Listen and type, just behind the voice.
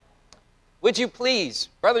Would you please,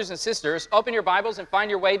 brothers and sisters, open your Bibles and find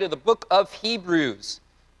your way to the book of Hebrews.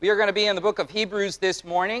 We are going to be in the book of Hebrews this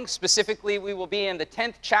morning. Specifically, we will be in the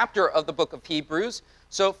 10th chapter of the book of Hebrews.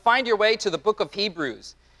 So find your way to the book of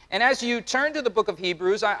Hebrews. And as you turn to the book of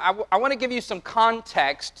Hebrews, I want to give you some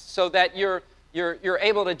context so that you're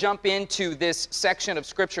able to jump into this section of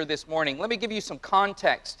Scripture this morning. Let me give you some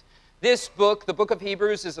context. This book, the book of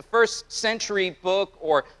Hebrews, is a first century book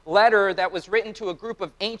or letter that was written to a group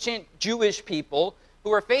of ancient Jewish people who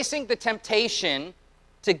were facing the temptation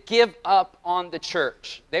to give up on the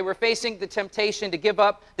church. They were facing the temptation to give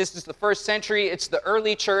up. This is the first century. It's the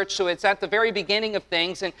early church, so it's at the very beginning of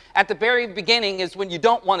things. And at the very beginning is when you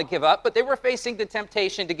don't want to give up, but they were facing the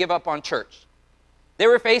temptation to give up on church. They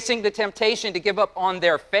were facing the temptation to give up on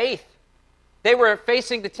their faith. They were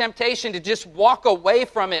facing the temptation to just walk away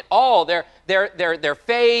from it all, their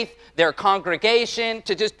faith, their congregation,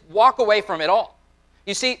 to just walk away from it all.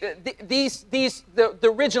 You see,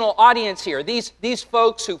 the original audience here, these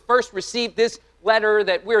folks who first received this letter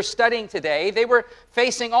that we're studying today, they were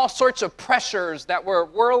facing all sorts of pressures that were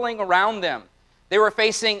whirling around them. They were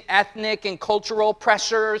facing ethnic and cultural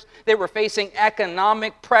pressures. They were facing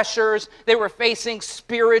economic pressures. They were facing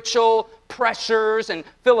spiritual pressures and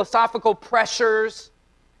philosophical pressures.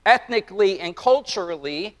 Ethnically and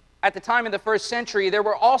culturally, at the time of the first century, there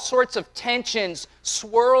were all sorts of tensions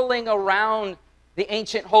swirling around the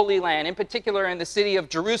ancient Holy Land, in particular in the city of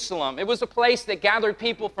Jerusalem. It was a place that gathered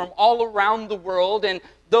people from all around the world, and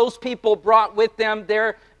those people brought with them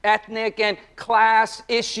their ethnic and class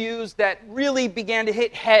issues that really began to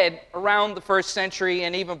hit head around the first century,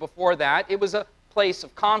 and even before that, it was a place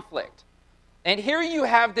of conflict. And here you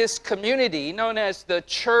have this community known as the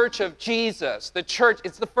Church of Jesus. The church,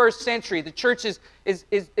 it's the first century. The church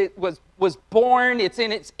was born, it's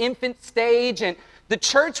in its infant stage, and the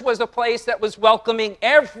church was a place that was welcoming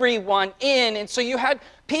everyone in. And so you had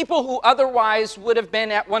people who otherwise would have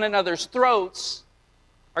been at one another's throats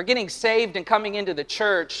are getting saved and coming into the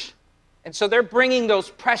church. And so they're bringing those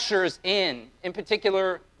pressures in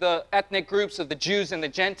particular the ethnic groups of the Jews and the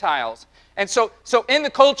Gentiles. And so in the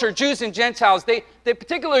culture, Jews and Gentiles, they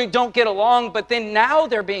particularly don't get along, but then now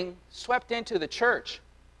they're being swept into the church.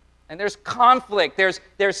 And there's conflict,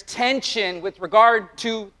 there's tension with regard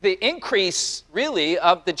to the increase, really,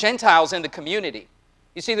 of the Gentiles in the community.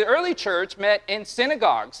 You see, the early church met in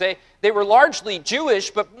synagogues. They were largely Jewish,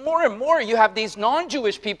 but more and more you have these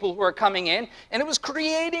non-Jewish people who are coming in, and it was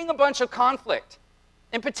creating a bunch of conflict.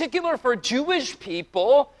 In particular, for Jewish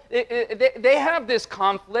people, they have this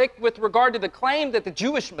conflict with regard to the claim that the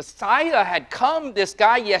Jewish Messiah had come. This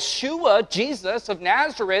guy, Yeshua, Jesus of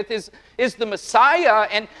Nazareth, is the Messiah.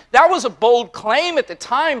 And that was a bold claim at the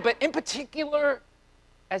time. But in particular,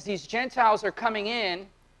 as these Gentiles are coming in,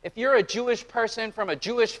 if you're a Jewish person from a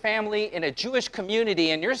Jewish family in a Jewish community,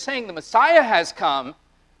 and you're saying the Messiah has come,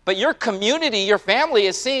 but your community, your family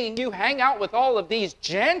is seeing you hang out with all of these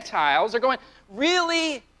Gentiles, they're going,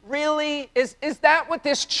 really? Really? Is that what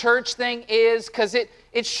this church thing is? Because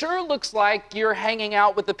it sure looks like you're hanging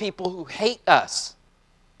out with the people who hate us.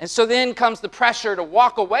 And so then comes the pressure to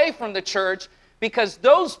walk away from the church because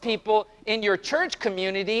those people in your church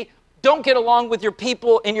community don't get along with your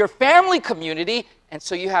people in your family community, and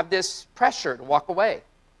so you have this pressure to walk away.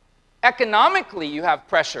 Economically, you have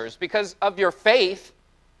pressures because of your faith.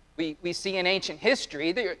 We see in ancient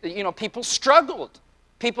history that people struggled.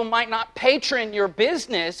 People might not patron your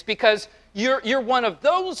business because you're one of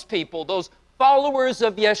those people, those followers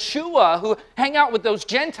of Yeshua who hang out with those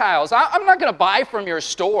Gentiles. I'm not going to buy from your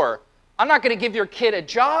store. I'm not going to give your kid a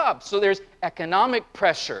job. So there's economic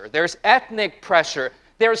pressure. There's ethnic pressure.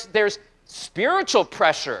 There's spiritual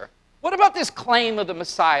pressure. What about this claim of the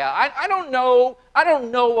Messiah? I don't know. I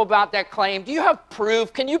don't know about that claim. Do you have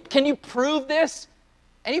proof? Can you prove this?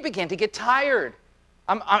 And you begin to get tired.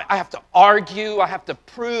 I have to argue, I have to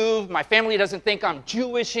prove, my family doesn't think I'm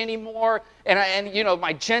Jewish anymore, and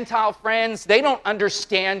my Gentile friends, they don't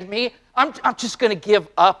understand me. I'm just going to give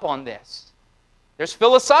up on this. There's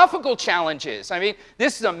philosophical challenges. I mean,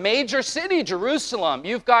 this is a major city, Jerusalem.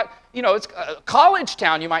 You've got, it's a college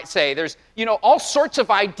town, you might say. There's, all sorts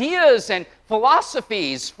of ideas and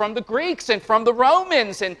philosophies from the Greeks and from the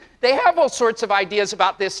Romans, and they have all sorts of ideas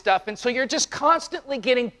about this stuff, and so you're just constantly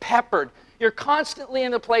getting peppered. You're constantly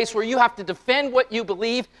in a place where you have to defend what you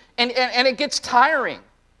believe, and it gets tiring.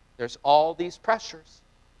 There's all these pressures.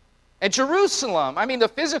 And Jerusalem, the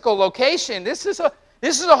physical location, this is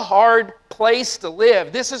a hard place to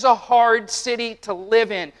live. This is a hard city to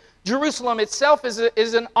live in. Jerusalem itself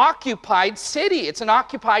is an occupied city. It's an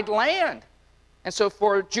occupied land. And so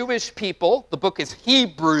for Jewish people, the book is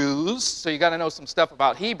Hebrews, so you got to know some stuff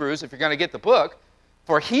about Hebrews if you're going to get the book.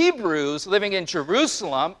 For Hebrews living in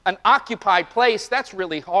Jerusalem, an occupied place, that's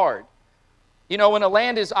really hard. You know, when a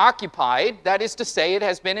land is occupied, that is to say it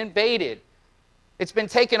has been invaded. It's been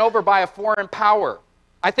taken over by a foreign power.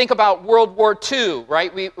 I think about World War II,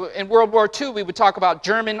 right? In World War II, we would talk about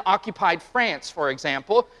German-occupied France, for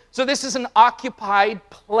example. So this is an occupied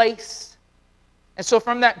place. And so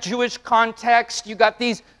from that Jewish context, you got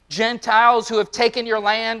these Gentiles who have taken your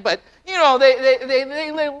land, but, you know,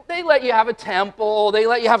 they let you have a temple, they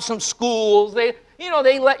let you have some schools, they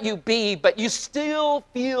let you be, but you still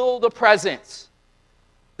feel the presence.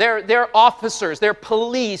 They're officers, they're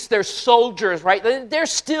police, they're soldiers, right? They're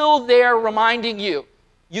still there reminding you,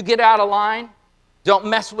 you get out of line, don't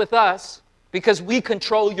mess with us, because we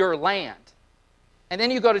control your land. And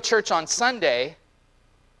then you go to church on Sunday,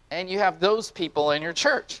 and you have those people in your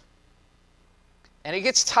church. And it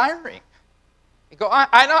gets tiring. You go,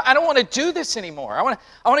 I don't want to do this anymore. I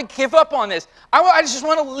want to give up on this. I just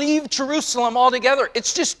want to leave Jerusalem altogether.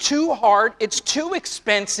 It's just too hard. It's too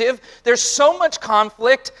expensive. There's so much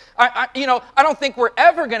conflict. I don't think we're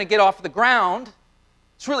ever going to get off the ground.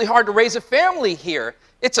 It's really hard to raise a family here.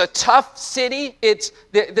 It's a tough city.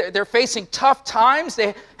 They're facing tough times.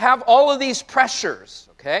 They have all of these pressures,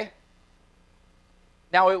 okay?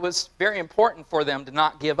 Now, it was very important for them to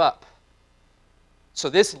not give up. So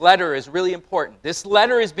this letter is really important. This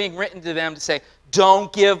letter is being written to them to say,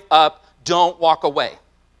 don't give up, don't walk away.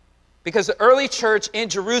 Because the early church in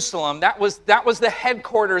Jerusalem, that was the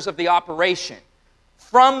headquarters of the operation.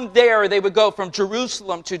 From there, they would go from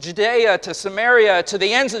Jerusalem to Judea to Samaria to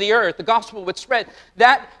the ends of the earth. The gospel would spread.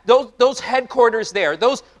 Those headquarters there,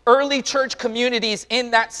 those early church communities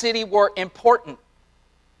in that city were important.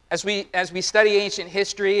 As we study ancient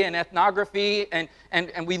history and ethnography and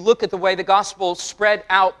we look at the way the gospel spread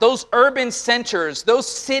out, those urban centers, those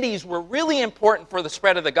cities were really important for the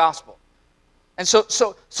spread of the gospel. And so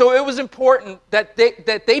it was important that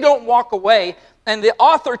they don't walk away. And the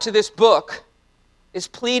author to this book is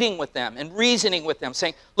pleading with them and reasoning with them,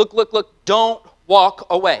 saying, look, don't walk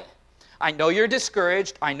away. I know you're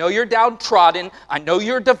discouraged. I know you're downtrodden. I know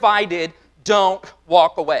you're divided. Don't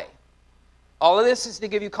walk away. All of this is to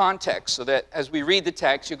give you context so that as we read the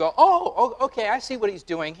text, you go, oh, okay, I see what he's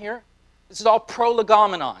doing here. This is all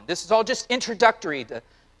prolegomenon. This is all just introductory to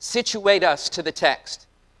situate us to the text.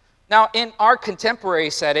 Now, in our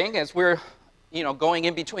contemporary setting, as we're going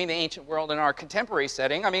in between the ancient world and our contemporary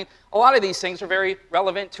setting, a lot of these things are very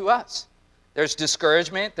relevant to us. There's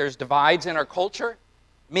discouragement. There's divides in our culture.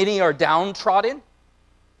 Many are downtrodden.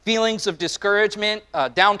 Feelings of discouragement,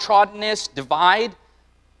 downtroddenness, divide,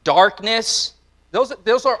 darkness,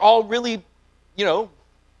 those are all really,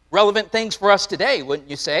 relevant things for us today, wouldn't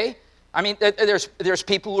you say? There's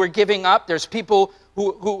people who are giving up. There's people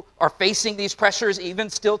who are facing these pressures even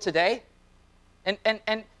still today.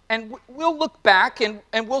 And we'll look back and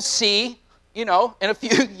we'll see, in a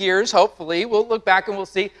few years, hopefully, we'll look back and we'll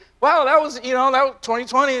see, wow, that was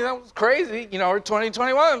 2020, that was crazy, or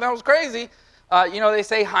 2021, that was crazy. They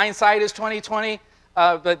say hindsight is 2020.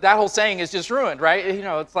 But that whole saying is just ruined, right?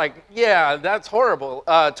 It's like, yeah, that's horrible.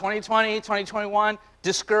 2020, 2021,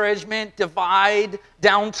 discouragement, divide,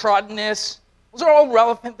 downtroddenness. Those are all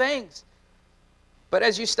relevant things. But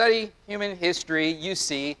as you study human history, you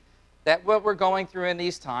see that what we're going through in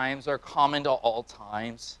these times are common to all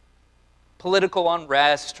times. Political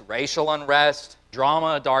unrest, racial unrest,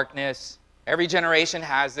 drama, darkness. Every generation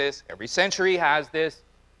has this. Every century has this.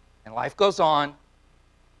 And life goes on.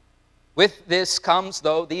 With this comes,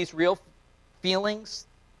 though, these real feelings,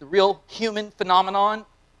 the real human phenomenon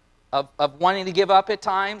of wanting to give up at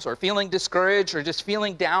times, or feeling discouraged, or just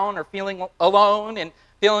feeling down, or feeling alone, and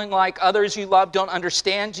feeling like others you love don't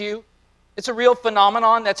understand you. It's a real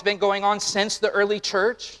phenomenon that's been going on since the early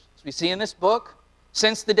church, as we see in this book,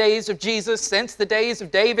 since the days of Jesus, since the days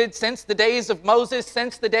of David, since the days of Moses,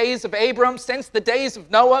 since the days of Abram, since the days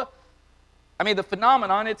of Noah. The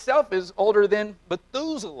phenomenon itself is older than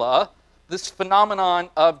Methuselah, this phenomenon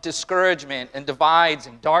of discouragement and divides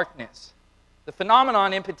and darkness. The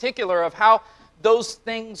phenomenon in particular of how those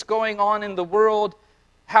things going on in the world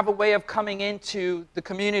have a way of coming into the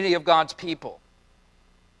community of God's people.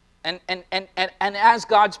 And as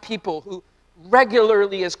God's people who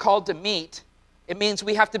regularly is called to meet, it means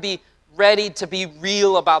we have to be ready to be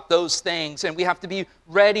real about those things, and we have to be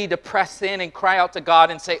ready to press in and cry out to God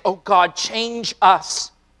and say, oh God, change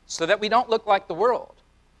us so that we don't look like the world.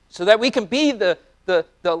 So that we can be the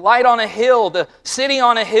light on a hill, the city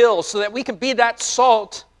on a hill, so that we can be that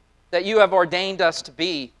salt that you have ordained us to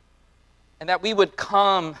be. And that we would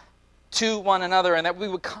come to one another, and that we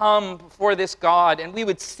would come before this God and we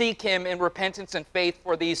would seek Him in repentance and faith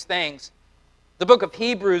for these things. The book of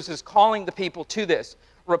Hebrews is calling the people to this,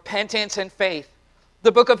 repentance and faith.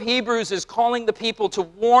 The book of Hebrews is calling the people to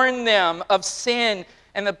warn them of sin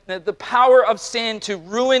and the power of sin to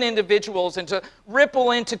ruin individuals and to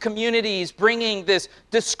ripple into communities, bringing this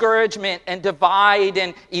discouragement and divide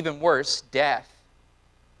and, even worse, death.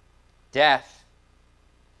 Death.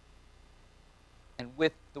 And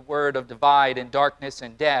with the word of divide and darkness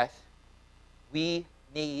and death, we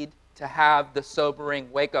need to have the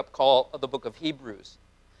sobering wake-up call of the book of Hebrews.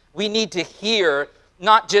 We need to hear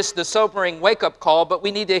not just the sobering wake-up call, but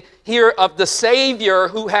we need to hear of the Savior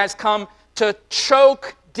who has come to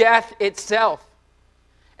choke death itself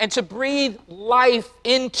and to breathe life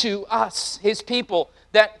into us, His people,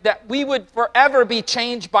 that we would forever be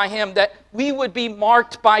changed by Him, that we would be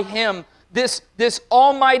marked by Him, this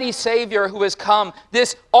almighty Savior who has come,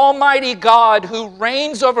 this almighty God who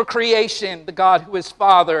reigns over creation, the God who is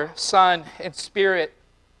Father, Son, and Spirit.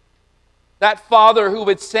 That Father who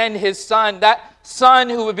would send His Son, that Son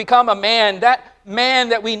who would become a man, that man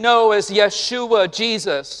that we know as Yeshua,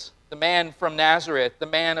 Jesus, the man from Nazareth, the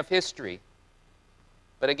man of history.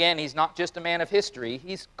 But again, He's not just a man of history.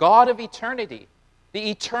 He's God of eternity, the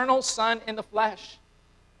eternal Son in the flesh.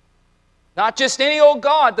 Not just any old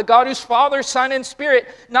God, the God who's Father, Son, and Spirit.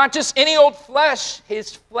 Not just any old flesh.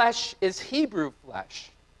 His flesh is Hebrew flesh.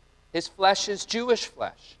 His flesh is Jewish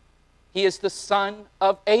flesh. He is the son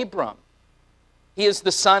of Abram. He is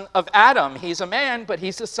the son of Adam. He's a man, but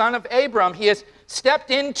he's the son of Abram. He has stepped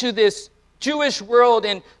into this Jewish world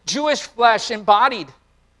in Jewish flesh embodied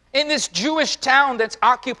in this Jewish town that's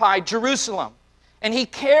occupied, Jerusalem. And He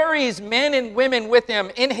carries men and women with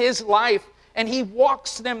Him in His life, and He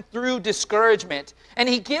walks them through discouragement. And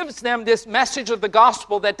He gives them this message of the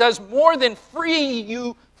gospel that does more than free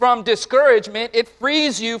you from discouragement. It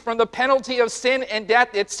frees you from the penalty of sin and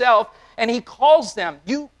death itself. And He calls them,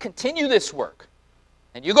 you continue this work.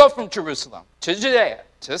 And you go from Jerusalem to Judea,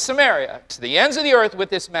 to Samaria, to the ends of the earth with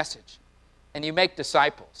this message. And you make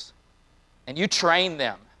disciples. And you train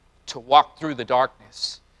them to walk through the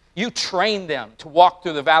darkness. You train them to walk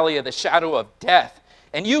through the valley of the shadow of death.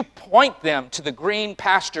 And you point them to the green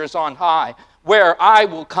pastures on high, where I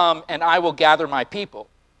will come and I will gather my people.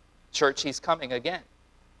 Church, He's coming again.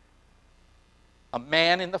 A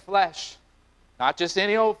man in the flesh. Not just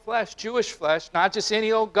any old flesh, Jewish flesh. Not just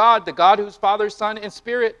any old God, the God who's Father, Son, and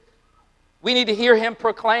Spirit. We need to hear Him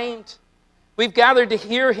proclaimed. We've gathered to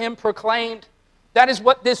hear Him proclaimed. That is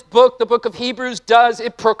what this book, the book of Hebrews, does.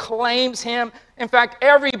 It proclaims Him. In fact,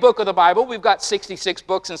 every book of the Bible, we've got 66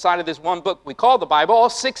 books inside of this one book we call the Bible. All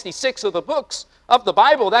 66 of the books of the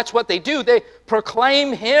Bible, that's what they do. They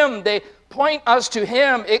proclaim Him. They point us to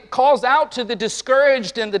Him. It calls out to the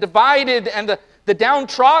discouraged and the divided and the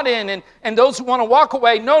downtrodden and those who want to walk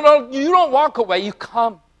away. No, you don't walk away. You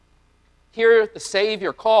come. Hear the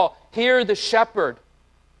Savior call. Hear the shepherd.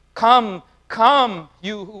 Come,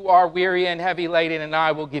 you who are weary and heavy laden, and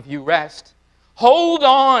I will give you rest. Hold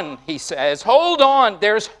on, He says. Hold on.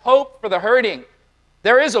 There's hope for the hurting.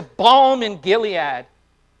 There is a balm in Gilead.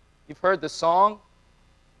 You've heard the song.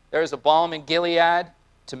 There is a balm in Gilead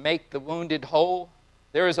to make the wounded whole.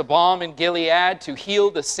 There is a balm in Gilead to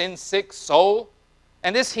heal the sin-sick soul.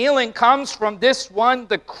 And this healing comes from this one,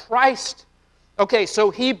 the Christ. Okay, so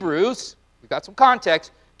Hebrews, we've got some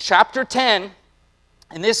context. Chapter 10.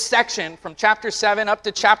 In this section, from chapter 7 up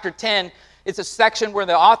to chapter 10, it's a section where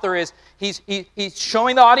the author he's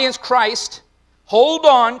showing the audience Christ. Hold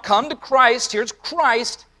on, come to Christ. Here's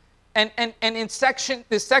Christ. And in this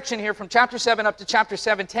section here, from chapter 7 up to chapter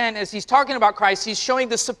 7:10, as he's talking about Christ, he's showing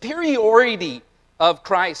the superiority of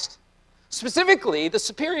Christ. Specifically, the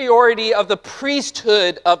superiority of the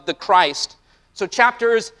priesthood of the Christ. So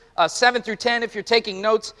chapters 7 through 10, if you're taking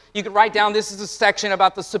notes, you can write down this is a section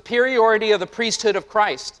about the superiority of the priesthood of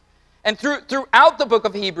Christ. And throughout the book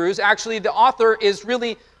of Hebrews, actually, the author is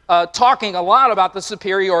really talking a lot about the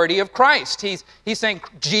superiority of Christ. He's saying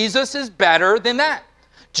Jesus is better than that.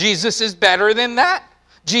 Jesus is better than that.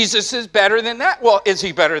 Jesus is better than that. Well, is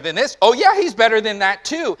He better than this? Oh, yeah, He's better than that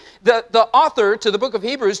too. The author to the book of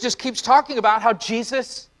Hebrews just keeps talking about how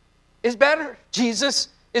Jesus is better. Jesus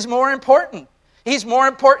is more important. He's more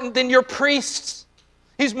important than your priests.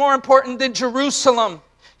 He's more important than Jerusalem.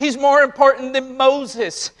 He's more important than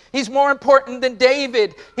Moses. He's more important than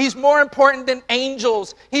David. He's more important than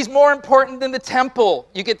angels. He's more important than the temple.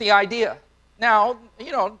 You get the idea. Now,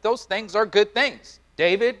 those things are good things.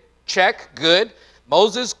 David, check, good.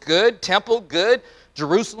 Moses, good. Temple, good.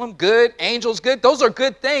 Jerusalem, good. Angels, good. Those are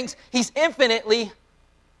good things. He's infinitely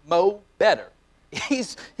better.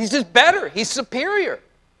 He's just better. He's superior.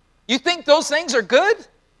 You think those things are good?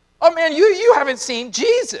 Oh man, you haven't seen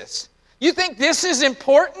Jesus. You think this is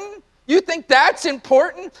important? You think that's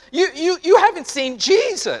important? You haven't seen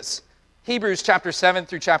Jesus. Hebrews chapter 7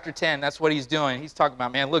 through chapter 10, that's what he's doing. He's talking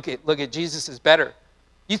about, man, look at Jesus is better.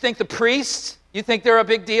 You think the priests, you think they're a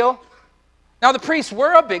big deal? Now, the priests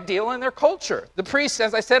were a big deal in their culture. The priests,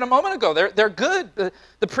 as I said a moment ago, they're good.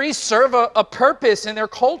 The priests serve a purpose in their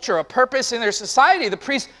culture, a purpose in their society. The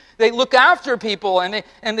priests, they look after people, and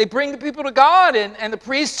they bring the people to God, and the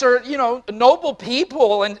priests are, noble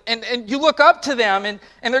people, and you look up to them, and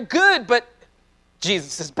they're good, but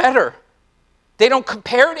Jesus is better. They don't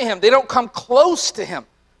compare to him. They don't come close to him.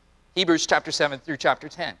 Hebrews chapter 7 through chapter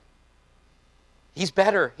 10. He's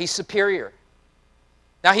better. He's superior.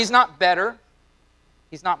 Now, he's not better.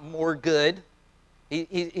 He's not more good.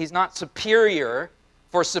 He's not superior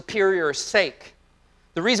for superior's sake.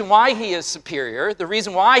 The reason why he is superior, the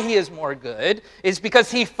reason why he is more good, is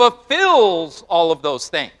because he fulfills all of those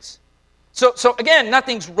things. So again,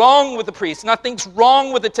 nothing's wrong with the priest. Nothing's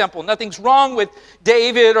wrong with the temple. Nothing's wrong with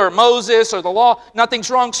David or Moses or the law. Nothing's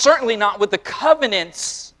wrong, certainly not with the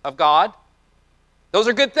covenants of God. Those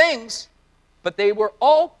are good things, but they were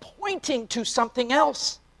all pointing to something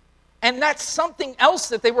else. And that something else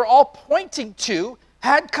that they were all pointing to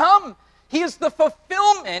had come. He is the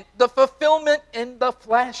fulfillment in the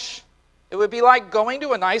flesh. It would be like going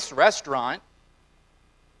to a nice restaurant,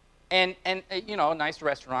 and a nice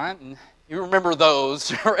restaurant, and you remember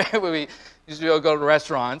those, right? We used to go to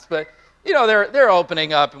restaurants, but they're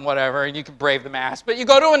opening up and whatever, and you can brave the mask. But you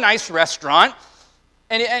go to a nice restaurant,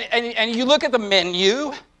 and you look at the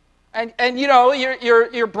menu. And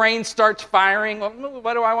your brain starts firing. Well,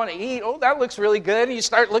 what do I want to eat? Oh, that looks really good. And you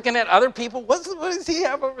start looking at other people. What does he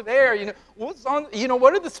have over there? What's on?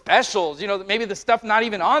 What are the specials? Maybe the stuff not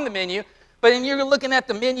even on the menu. But then you're looking at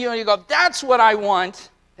the menu and you go, that's what I want.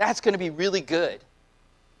 That's going to be really good.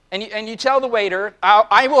 And you tell the waiter,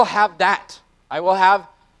 I will have that. I will have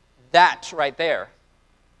that right there.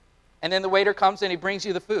 And then the waiter comes and he brings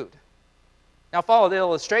you the food. Now, follow the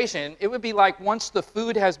illustration. It would be like once the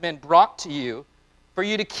food has been brought to you, for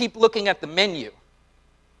you to keep looking at the menu.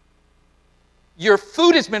 Your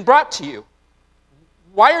food has been brought to you.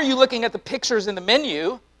 Why are you looking at the pictures in the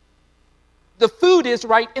menu? The food is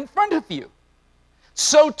right in front of you.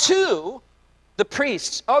 So too, the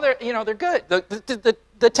priests, they're good.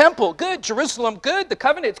 The temple, good. Jerusalem, good. The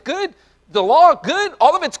covenant's good. The law, good.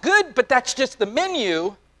 All of it's good, but that's just the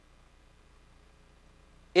menu.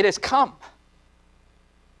 It has come.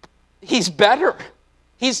 He's better.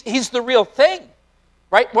 He's the real thing,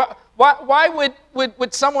 right? Why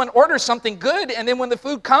would someone order something good and then when the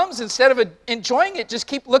food comes, instead of enjoying it, just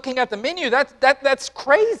keep looking at the menu? That's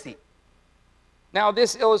crazy. Now,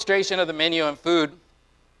 this illustration of the menu and food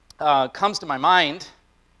comes to my mind,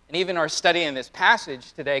 and even our study in this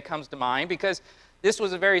passage today comes to mind because this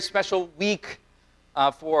was a very special week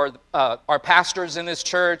for our pastors in this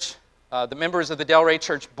church, the members of the Delray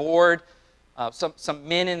Church Board, some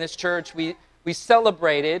men in this church. We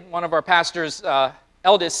celebrated one of our pastor's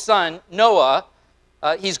eldest son, Noah.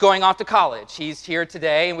 He's going off to college. He's here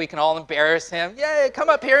today, and we can all embarrass him. Yay, come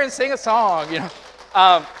up here and sing a song.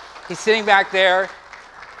 He's sitting back there.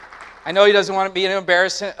 I know he doesn't want to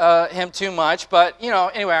embarrass him too much, but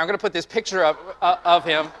anyway, I'm going to put this picture up of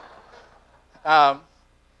him.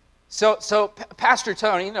 So Pastor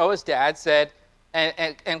Tony, Noah's dad, said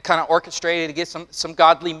and kind of orchestrated to get some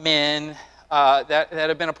godly men that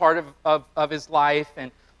have been a part of his life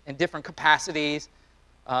and in different capacities.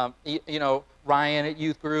 Ryan at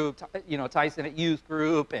youth group, Tyson at youth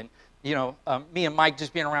group, and me and Mike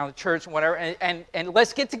just being around the church and whatever. And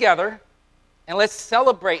let's get together and let's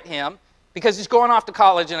celebrate him because he's going off to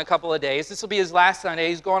college in a couple of days. This will be his last Sunday.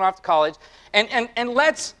 He's going off to college, and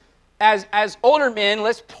let's, as older men,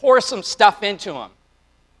 let's pour some stuff into him.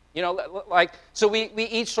 So we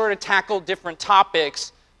each sort of tackle different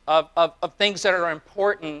topics of things that are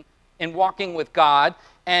important in walking with God.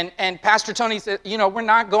 And Pastor Tony said, we're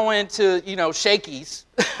not going to, Shakey's.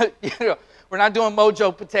 We're not doing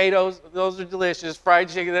Mojo potatoes. Those are delicious. Fried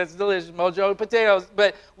chicken, that's delicious. Mojo potatoes.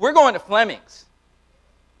 But we're going to Fleming's.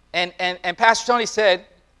 And Pastor Tony said,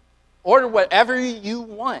 order whatever you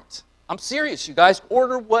want. I'm serious, you guys.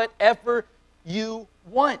 Order whatever you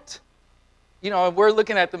want. And we're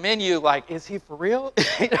looking at the menu like, is he for real?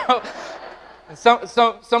 And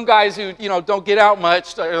some guys who, don't get out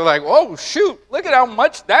much are like, oh, shoot, look at how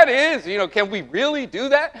much that is. Can we really do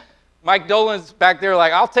that? Mike Dolan's back there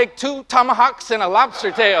like, I'll take 2 tomahawks and a lobster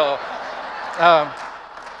tail.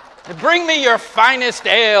 Bring me your finest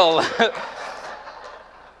ale.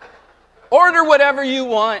 order whatever you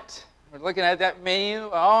want. We're looking at that menu.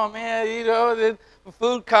 Oh, man, the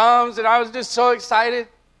food comes, and I was just so excited.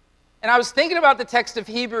 And I was thinking about the text of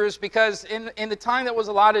Hebrews because in the time that was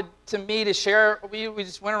allotted to me to share, we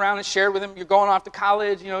just went around and shared with them. You're going off to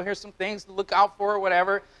college, here's some things to look out for or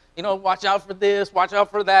whatever. Watch out for this, watch out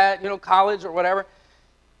for that, college or whatever.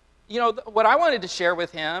 What I wanted to share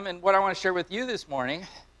with him and what I want to share with you this morning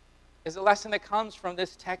is a lesson that comes from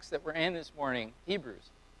this text that we're in this morning, Hebrews.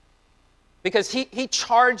 Because he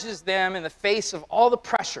charges them in the face of all the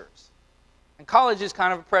pressures. And college is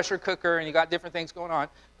kind of a pressure cooker, and you got different things going on.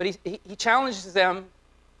 But he challenges them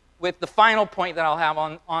with the final point that I'll have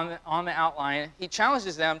on the outline. He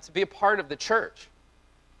challenges them to be a part of the church.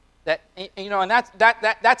 And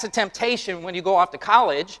that's a temptation when you go off to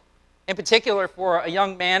college, in particular for a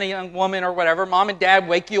young man, a young woman, or whatever. Mom and dad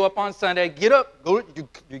wake you up on Sunday. Get up, go. You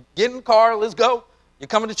get in the car. Let's go. You're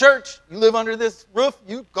coming to church. You live under this roof.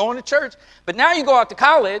 You going to church. But now you go out to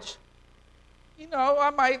college. I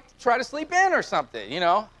might try to sleep in or something,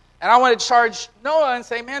 And I want to charge Noah and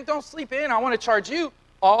say, man, don't sleep in. I want to charge you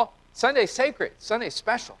all. Sunday's sacred. Sunday's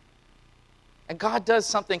special. And God does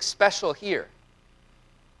something special here.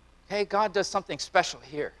 Okay, God does something special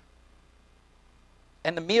here.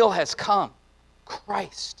 And the meal has come.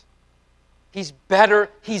 Christ. He's better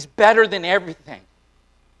than everything.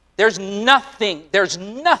 There's nothing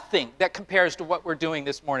that compares to what we're doing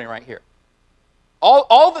this morning right here.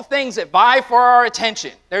 All the things that vie for our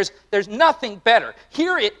attention, there's nothing better.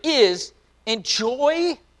 Here it is,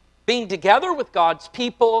 enjoy being together with God's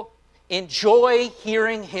people, enjoy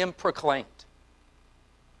hearing Him proclaimed.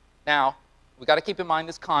 Now, we got to keep in mind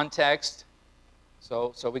this context.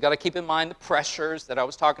 So we got to keep in mind the pressures that I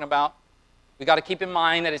was talking about. We got to keep in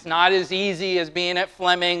mind that it's not as easy as being at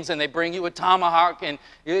Fleming's and they bring you a tomahawk, and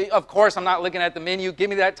of course I'm not looking at the menu,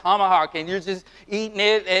 give me that tomahawk, and you're just eating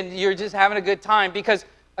it and you're just having a good time because,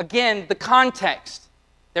 again, the context,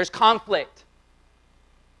 there's conflict.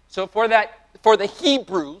 So for the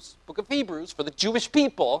Hebrews, book of Hebrews, for the Jewish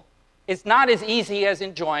people, it's not as easy as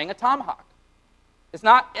enjoying a tomahawk. It's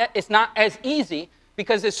not as easy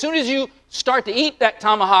because as soon as you start to eat that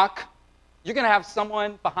tomahawk, you're going to have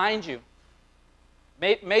someone behind you.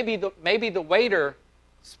 Maybe the waiter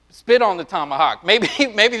spit on the tomahawk. Maybe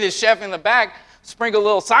the chef in the back sprinkled a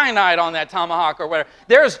little cyanide on that tomahawk or whatever.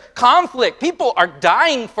 There's conflict. People are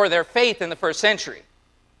dying for their faith in the first century.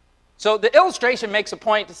 So the illustration makes a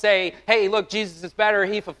point to say, hey, look, Jesus is better.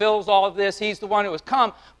 He fulfills all of this. He's the one who has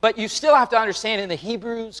come. But you still have to understand in the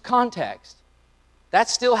Hebrews context, that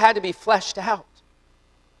still had to be fleshed out.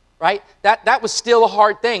 Right? That was still a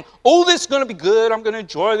hard thing. Oh, this is going to be good. I'm going to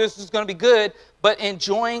enjoy this. This is going to be good. But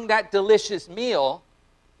enjoying that delicious meal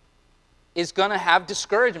is going to have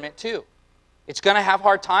discouragement too. It's going to have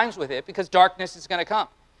hard times with it because darkness is going to come.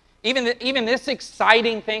 Even this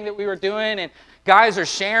exciting thing that we were doing, and guys are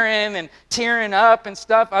sharing and tearing up and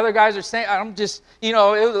stuff. Other guys are saying, I'm just, it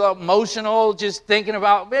was emotional just thinking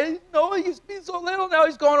about, man, Noah used to be so little. Now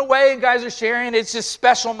he's going away, and guys are sharing. It's just a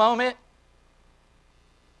special moment.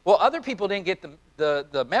 Well, other people didn't get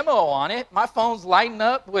the memo on it. My phone's lighting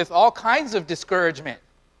up with all kinds of discouragement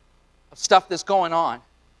of stuff that's going on.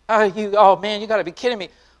 Oh man, you got to be kidding me.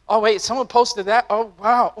 Oh, wait, someone posted that. Oh,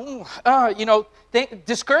 wow.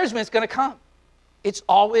 Discouragement is going to come. It's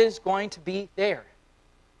always going to be there.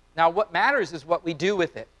 Now, what matters is what we do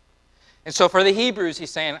with it. And so for the Hebrews, he's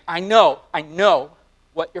saying, I know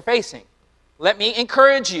what you're facing. Let me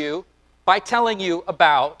encourage you by telling you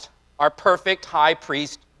about our perfect high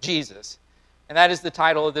priest, Jesus. And that is the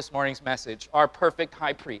title of this morning's message, Our Perfect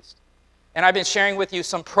High Priest. And I've been sharing with you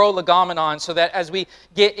some prolegomenon so that as we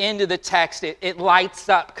get into the text, it lights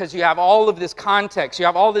up because you have all of this context. You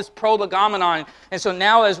have all this prolegomenon. And so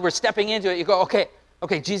now as we're stepping into it, you go, okay,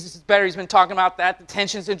 Jesus is better. He's been talking about that. The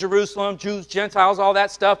tensions in Jerusalem, Jews, Gentiles, all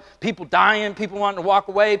that stuff. People dying, people wanting to walk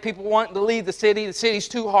away, people wanting to leave the city. The city's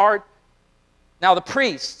too hard. Now the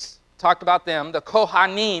priests, talked about them, the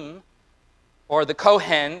Kohanim, or the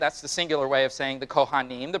Kohen, that's the singular way of saying the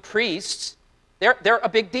Kohanim, the priests, they're a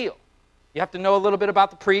big deal. You have to know a little bit about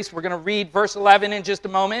the priests. We're going to read verse 11 in just a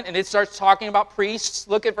moment, and it starts talking about priests.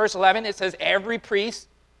 Look at verse 11. It says every priest,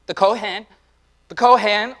 the Kohanim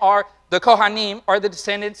are the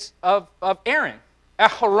descendants of Aaron.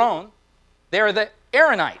 Aharon, they're the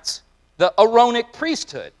Aaronites, the Aaronic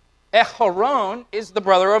priesthood. Aharon is the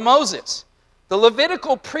brother of Moses. The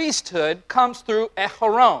Levitical priesthood comes through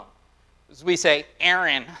Aharon. As we say,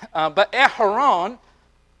 Aaron. But Aharon,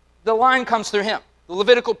 the line comes through him. The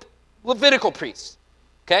Levitical priests.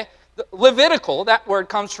 Okay? The Levitical, that word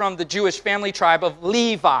comes from the Jewish family tribe of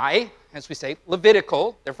Levi. As we say,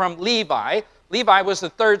 Levitical. They're from Levi. Levi was the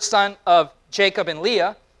third son of Jacob and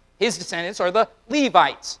Leah. His descendants are the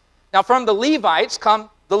Levites. Now, from the Levites come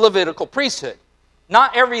the Levitical priesthood.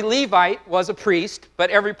 Not every Levite was a priest, but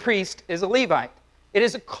every priest is a Levite. It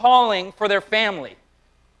is a calling for their family.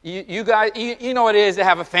 You guys, you know what it is to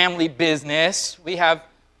have a family business. We have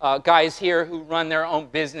guys here who run their own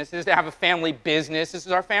businesses. They have a family business. This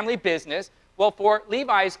is our family business. Well, for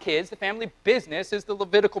Levi's kids, the family business is the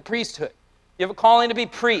Levitical priesthood. You have a calling to be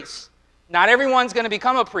priests. Not everyone's going to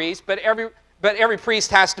become a priest, but every priest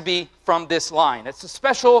has to be from this line. It's a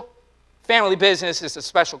special family business. It's a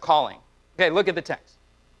special calling. Okay, look at the text.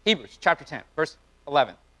 Hebrews chapter 10, verse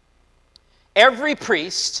 11. Every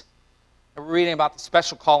priest, we're reading about the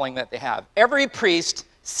special calling that they have. Every priest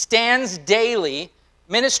stands daily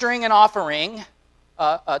ministering and offering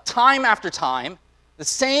time after time the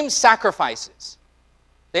same sacrifices.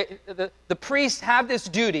 The priests have this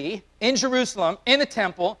duty in Jerusalem, in the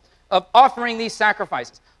temple, of offering these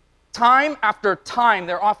sacrifices. Time after time,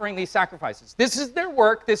 they're offering these sacrifices. This is their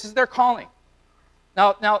work. This is their calling.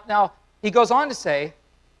 Now, he goes on to say,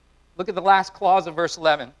 look at the last clause of verse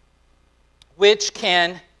 11, which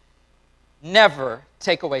can never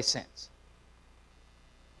take away sins.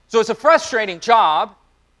 So it's a frustrating job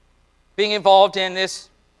being involved in this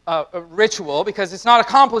ritual because it's not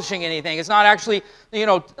accomplishing anything. It's not actually,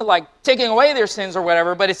 like taking away their sins or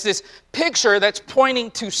whatever, but it's this picture that's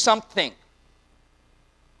pointing to something.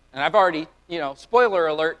 And I've already, spoiler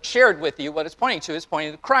alert, shared with you what it's pointing to. It's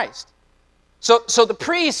pointing to Christ. So the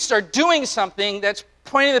priests are doing something that's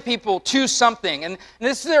pointing the people to something. And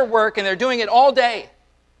this is their work, and they're doing it all day.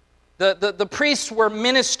 The priests were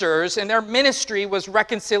ministers, and their ministry was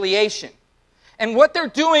reconciliation. And what they're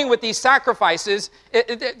doing with these sacrifices,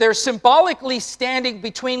 they're symbolically standing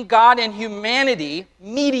between God and humanity,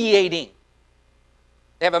 mediating.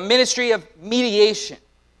 They have a ministry of mediation.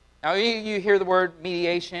 Now, you hear the word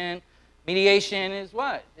mediation. Mediation is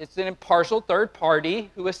what? It's an impartial third party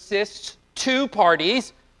who assists two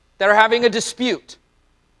parties that are having a dispute.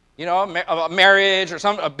 A marriage or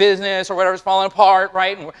a business or whatever's falling apart,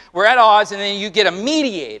 right? And we're at odds, and then you get a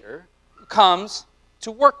mediator who comes to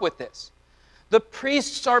work with this. The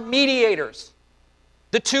priests are mediators.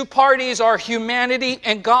 The two parties are humanity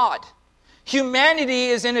and God. Humanity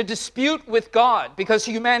is in a dispute with God because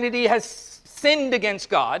humanity has sinned against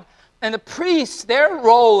God. And the priests, their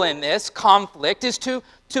role in this conflict is to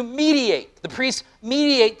mediate. The priests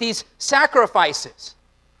mediate these sacrifices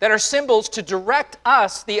that are symbols to direct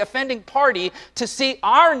us, the offending party, to see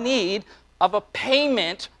our need of a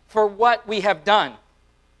payment for what we have done.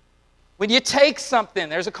 When you take something,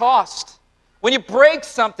 there's a cost. When you break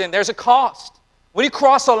something, there's a cost. When you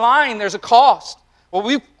cross a line, there's a cost. Well,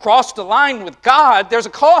 we've crossed a line with God. There's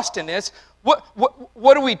a cost in this. What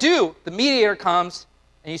do we do? The mediator comes,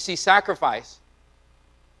 and you see sacrifice.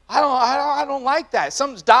 I don't like that.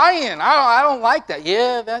 Something's dying. I don't like that.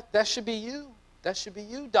 Yeah, that should be you. That should be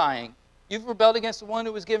you dying. You've rebelled against the one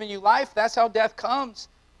who was giving you life. That's how death comes.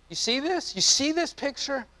 You see this? You see this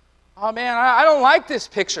picture? Oh, man, I don't like this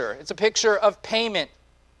picture. It's a picture of payment.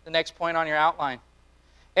 The next point on your outline.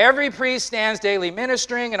 Every priest stands daily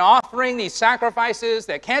ministering and offering these sacrifices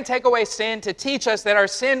that can't take away sin to teach us that our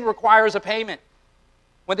sin requires a payment.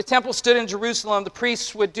 When the temple stood in Jerusalem, the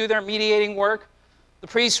priests would do their mediating work. The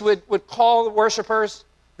priests would call the worshipers.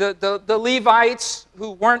 The Levites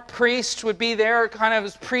who weren't priests would be there kind of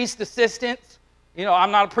as priest assistants. I'm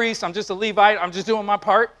not a priest, I'm just a Levite, I'm just doing my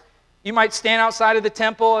part. You might stand outside of the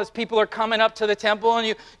temple as people are coming up to the temple,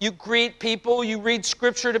 and you greet people, you read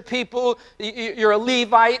scripture to people. You're a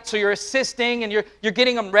Levite, so you're assisting, and you're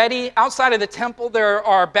getting them ready. Outside of the temple, there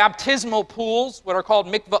are baptismal pools, what are called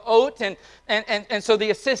mikvaot, and so the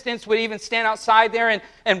assistants would even stand outside there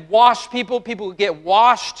and wash people. People would get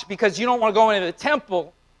washed because you don't want to go into the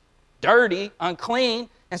temple dirty, unclean.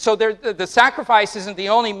 And so the sacrifice isn't the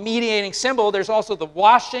only mediating symbol. There's also the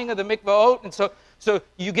washing of the mikvaot, and so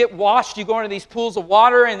you get washed, you go into these pools of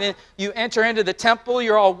water, and then you enter into the temple.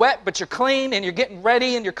 You're all wet, but you're clean, and you're getting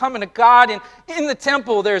ready, and you're coming to God. And in the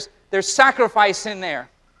temple, there's sacrifice in there.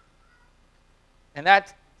 And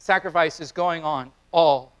that sacrifice is going on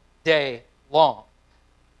all day long.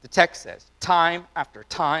 The text says, time after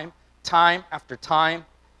time, time after time.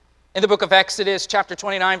 In the book of Exodus, chapter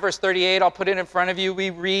 29, verse 38, I'll put it in front of you. We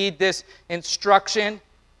read this instruction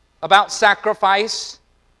about sacrifice.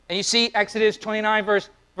 And you see Exodus 29,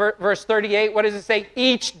 verse 38, what does it say?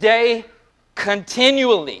 Each day,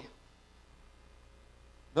 continually.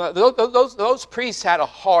 Those priests had a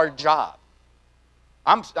hard job.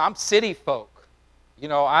 I'm city folk.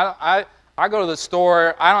 I go to the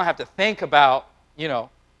store. I don't have to think about, I don't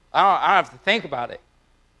have to think about it.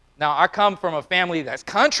 Now, I come from a family that's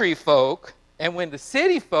country folk, and when the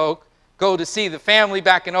city folk go to see the family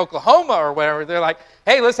back in Oklahoma or whatever, they're like,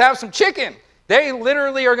 hey, let's have some chicken. They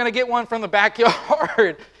literally are going to get one from the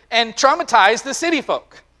backyard and traumatize the city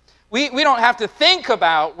folk. We don't have to think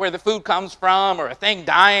about where the food comes from or a thing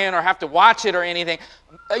dying or have to watch it or anything.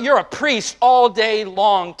 You're a priest all day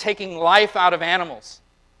long taking life out of animals.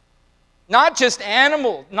 Not just the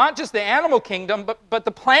animal kingdom, but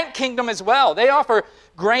the plant kingdom as well. They offer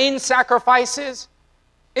grain sacrifices.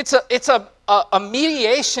 It's a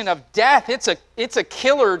mediation of death. It's a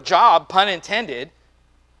killer job, pun intended.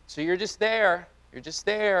 So you're just there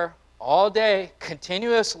all day,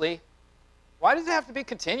 continuously. Why does it have to be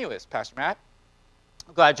continuous, Pastor Matt?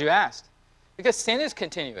 I'm glad you asked. Because sin is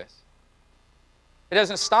continuous. It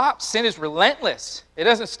doesn't stop. Sin is relentless. It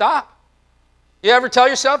doesn't stop. You ever tell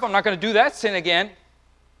yourself, I'm not going to do that sin again?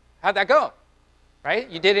 How'd that go? Right?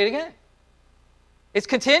 You did it again. It's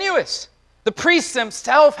continuous. The priests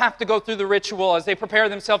themselves have to go through the ritual as they prepare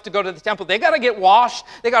themselves to go to the temple. They got to get washed.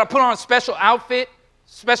 They got to put on a special outfit,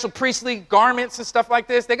 special priestly garments and stuff like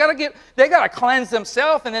this. They got to cleanse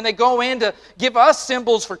themselves, and then they go in to give us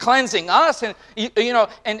symbols for cleansing us. And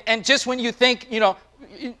and just when you think,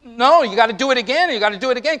 no, you got to do it again. You got to do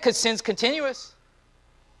it again because sin's continuous.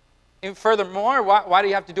 And furthermore, why do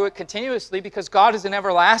you have to do it continuously? Because God is an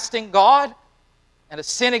everlasting God, and a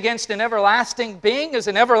sin against an everlasting being is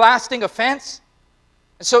an everlasting offense.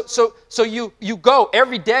 And so you go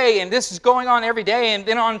every day, and this is going on every day, and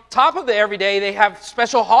then on top of the every day, they have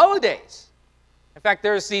special holidays. In fact,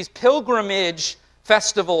 there's these pilgrimage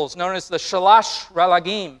festivals known as the Shalosh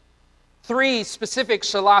Ralagim. 3 specific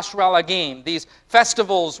Shalosh Ralagim, these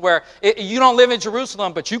festivals where you don't live in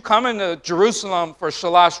Jerusalem, but you come into Jerusalem for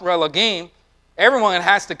Shalosh Ralagim. Everyone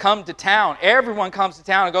has to come to town. Everyone comes to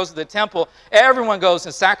town and goes to the temple. Everyone goes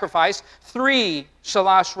and sacrifice. 3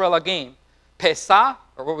 Shalosh Ralagim. Pesach,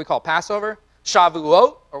 or what we call Passover.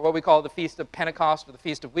 Shavuot, or what we call the Feast of Pentecost or the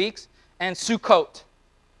Feast of Weeks. And Sukkot,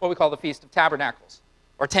 what we call the Feast of Tabernacles,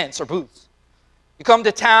 or tents or booths. You come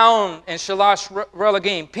to town in Shalosh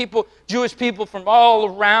Ralagim. Jewish people from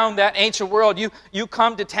all around that ancient world, you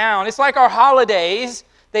come to town. It's like our holidays.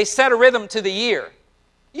 They set a rhythm to the year.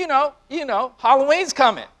 You know, Halloween's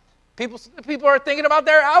coming. People are thinking about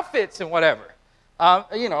their outfits and whatever.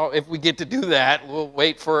 If we get to do that, we'll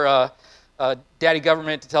wait for daddy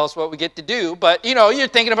government to tell us what we get to do. But, you're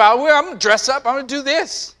thinking about, well, I'm going to dress up. I'm going to do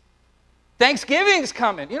this. Thanksgiving's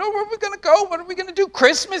coming. Where are we going to go? What are we going to do?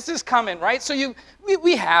 Christmas is coming, right? So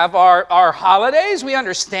we have our holidays. We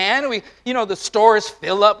understand. The stores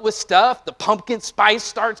fill up with stuff. The pumpkin spice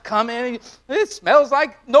starts coming. It smells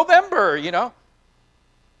like November,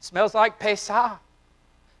 Smells like Pesach.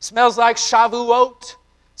 Smells like Shavuot.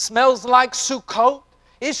 Smells like Sukkot.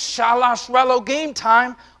 It's Shalosh Ralagim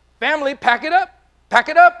time. Family, pack it up. Pack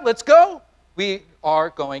it up. Let's go. We are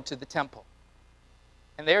going to the temple.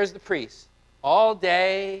 And there's the priest all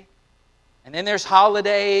day. And then there's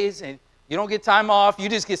holidays, and you don't get time off. You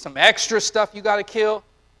just get some extra stuff you got to kill.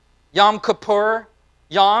 Yom Kippur.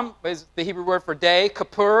 Yom is the Hebrew word for day.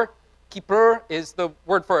 Kippur is the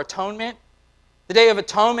word for atonement. The Day of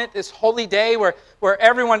Atonement, this holy day where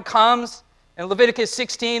everyone comes. In Leviticus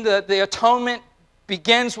 16, the atonement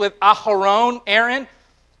begins with Aharon, Aaron.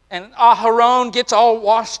 And Aharon gets all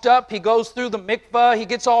washed up. He goes through the mikvah. He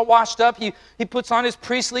gets all washed up. He puts on his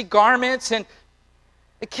priestly garments. And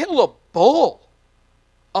they kill a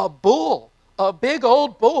big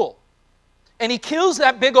old bull. And he kills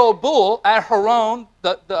that big old bull at Aharon,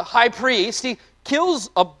 the high priest. He kills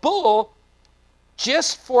a bull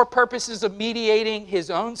just for purposes of mediating his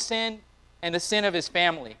own sin and the sin of his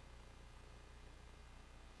family.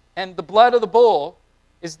 And the blood of the bull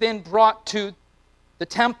is then brought to the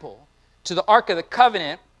temple, to the Ark of the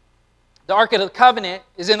Covenant. The Ark of the Covenant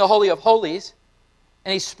is in the Holy of Holies,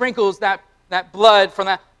 and he sprinkles that blood from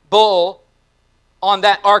that bull on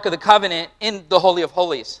that Ark of the Covenant in the Holy of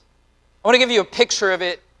Holies. I want to give you a picture of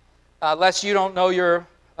it, lest you don't know your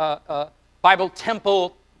Bible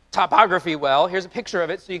temple topography well. Here's a picture of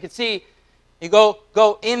it so you can see. You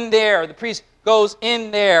go in there. The priest goes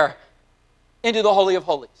in there into the Holy of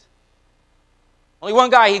Holies. Only one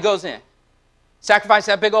guy, he goes in. Sacrifice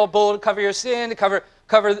that big old bull to cover your sin, to cover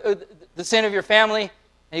the sin of your family.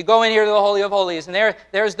 And you go in here to the Holy of Holies, and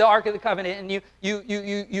there's the Ark of the Covenant, and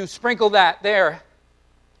you sprinkle that there,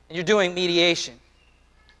 and you're doing mediation.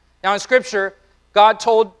 Now in Scripture, God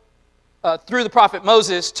told through the prophet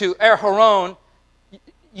Moses to Aharon,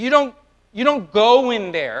 you don't go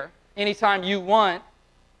in there anytime you want.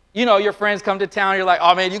 Your friends come to town, you're like,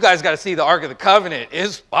 oh man, you guys got to see the Ark of the Covenant.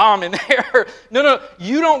 It's bomb in there. No,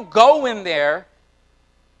 you don't go in there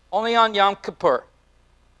only on Yom Kippur.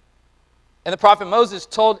 And the prophet Moses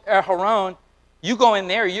told Aaron, you go in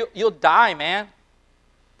there, you'll die, man.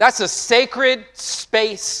 That's a sacred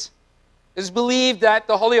space. It is believed that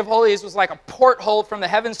the Holy of Holies was like a porthole from the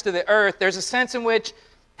heavens to the earth. There's a sense in which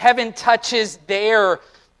heaven touches there.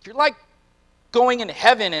 You're like going in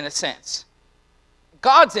heaven in a sense.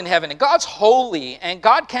 God's in heaven, and God's holy, and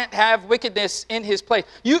God can't have wickedness in his place.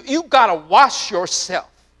 You've got to wash yourself.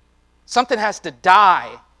 Something has to die.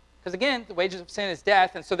 Because again, the wages of sin is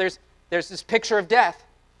death, and so there's this picture of death.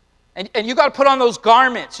 And you got to put on those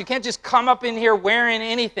garments. You can't just come up in here wearing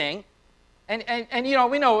anything. And you know,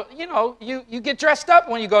 we know, you get dressed up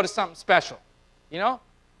when you go to something special. You know?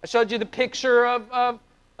 I showed you the picture of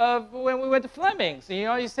when we went to Fleming's. You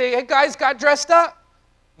know, you say, hey, guys got dressed up.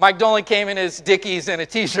 Mike Dolan came in his Dickies and a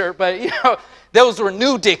t-shirt, but those were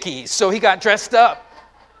new Dickies, so he got dressed up.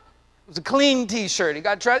 It was a clean t-shirt. He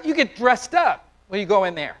got dressed. You get dressed up when you go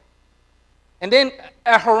in there. And then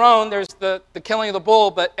Aaron, there's the killing of the bull,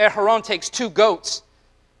 but Aaron takes 2 goats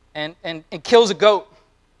and kills a goat.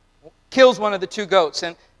 Kills one of the 2 goats.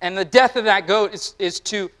 And the death of that goat is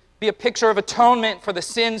to be a picture of atonement for the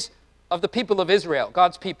sins of the people of Israel,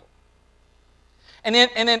 God's people. And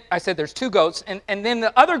then I said there's 2 goats, and then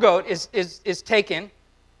the other goat is taken,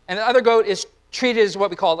 and the other goat is treated as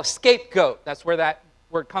what we call a scapegoat. That's where that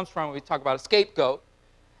word comes from when we talk about a scapegoat.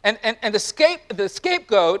 And the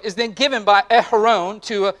scapegoat is then given by Aaron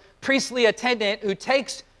to a priestly attendant who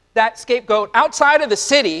takes that scapegoat outside of the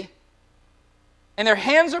city, and their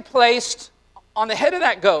hands are placed on the head of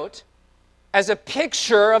that goat as a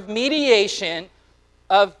picture of mediation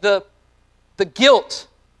of the guilt.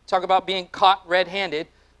 Talk about being caught red-handed.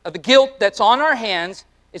 The guilt that's on our hands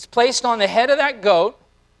is placed on the head of that goat,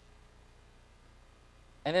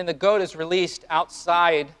 and then the goat is released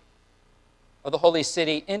outside of the holy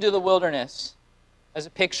city into the wilderness as a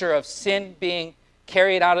picture of sin being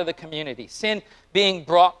carried out of the community, sin being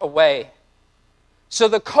brought away. So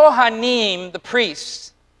the Kohanim, the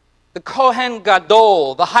priests, the Kohen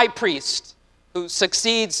Gadol, the high priest who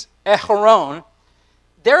succeeds Aaron,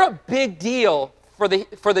 they're a big deal for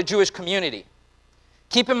the Jewish community.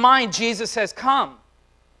 Keep in mind, Jesus has come.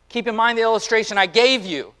 Keep in mind the illustration I gave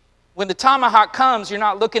you. When the tomahawk comes, you're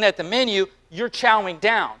not looking at the menu, you're chowing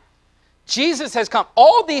down. Jesus has come.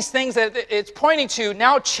 All these things that it's pointing to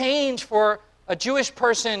now change for a Jewish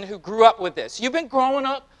person who grew up with this. You've been growing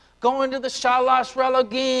up, going to the Shalash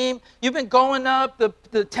Relagim. You've been going up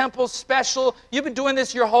the temple special. You've been doing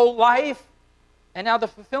this your whole life. And now the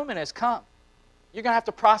fulfillment has come. You're going to have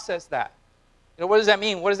to process that. What does that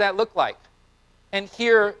mean? What does that look like? And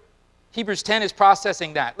here, Hebrews 10 is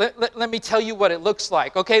processing that. Let me tell you what it looks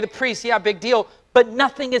like. Okay, the priest, yeah, big deal, but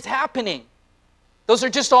nothing is happening. Those are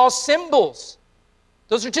just all symbols.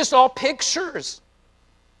 Those are just all pictures,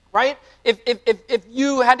 right? If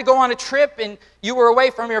you had to go on a trip and you were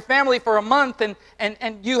away from your family for a month and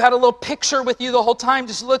you had a little picture with you the whole time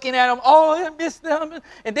just looking at them, oh, I miss them.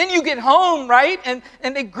 And then you get home, right? And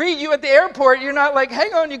they greet you at the airport. You're not like,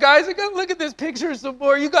 hang on, you guys, I got to look at this picture some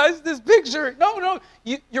more. You guys, this picture. No,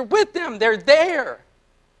 you're with them. They're there.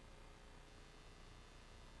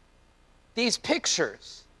 These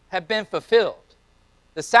pictures have been fulfilled.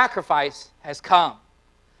 The sacrifice has come.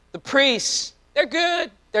 The priests, they're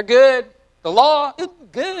good. They're good. The law,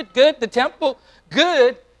 good. The temple,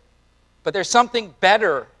 good. But there's something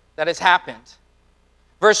better that has happened.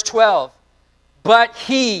 Verse 12, but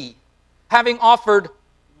he, having offered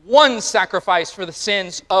one sacrifice for the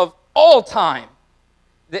sins of all time.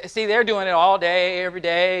 See, they're doing it all day, every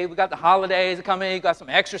day. We got the holidays coming. You got some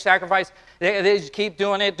extra sacrifice. They just keep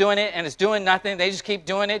doing it, and it's doing nothing. They just keep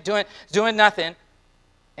doing it, doing nothing.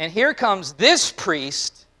 And here comes this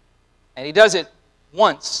priest, and he does it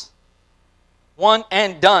once. One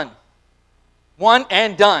and done. One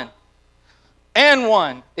and done. And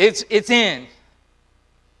one. It's in.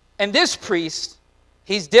 And this priest,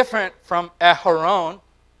 he's different from Aaron.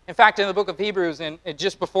 In fact, in the book of Hebrews, and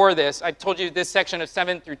just before this, I told you this section of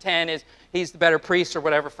 7 through 10 is he's the better priest or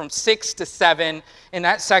whatever. From 6 to 7, in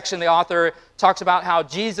that section, the author talks about how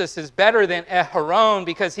Jesus is better than Aaron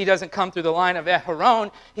because he doesn't come through the line of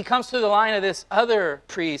Aaron. He comes through the line of this other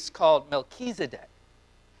priest called Melchizedek.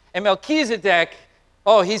 And Melchizedek,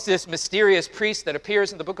 he's this mysterious priest that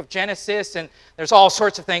appears in the book of Genesis, and there's all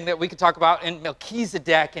sorts of things that we could talk about in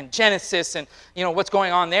Melchizedek and Genesis and what's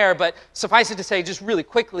going on there. But suffice it to say, just really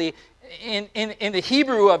quickly, in the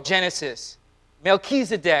Hebrew of Genesis,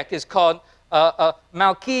 Melchizedek is called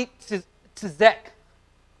Malki Tzedek,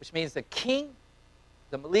 which means the king.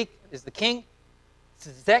 The Malik is the king.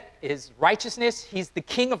 Tzedek is righteousness. He's the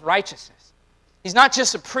king of righteousness. He's not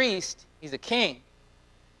just a priest, he's a king.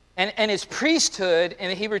 And his priesthood, in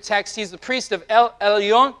the Hebrew text, he's the priest of El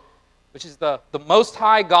Elyon, which is the Most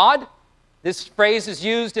High God. This phrase is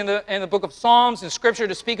used in the book of Psalms and Scripture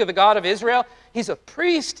to speak of the God of Israel. He's a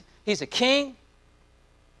priest. He's a king.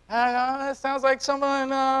 That sounds like someone,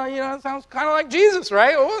 sounds kind of like Jesus,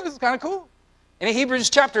 right? Oh, this is kind of cool. In Hebrews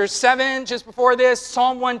chapter 7, just before this,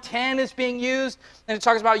 Psalm 110 is being used, and it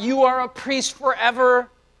talks about you are a priest forever.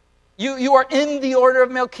 You are in the order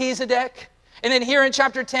of Melchizedek. And then here in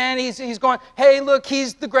chapter 10, he's going, hey, look,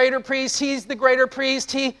 he's the greater priest. He's the greater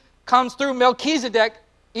priest. He comes through Melchizedek.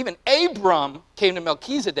 Even Abram came to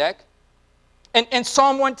Melchizedek. And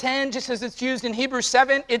Psalm 110, just as it's used in Hebrews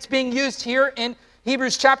 7, it's being used here in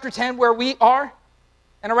Hebrews chapter 10 where we are.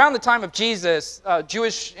 And around the time of Jesus,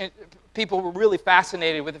 Jewish people were really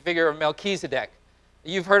fascinated with the figure of Melchizedek.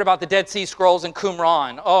 You've heard about the Dead Sea Scrolls in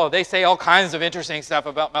Qumran. Oh, they say all kinds of interesting stuff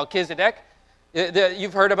about Melchizedek.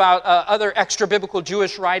 You've heard about other extra-biblical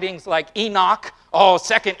Jewish writings like Enoch. Oh,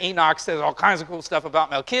 second Enoch says all kinds of cool stuff about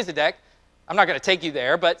Melchizedek. I'm not going to take you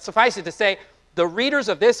there, but suffice it to say, the readers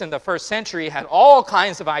of this in the first century had all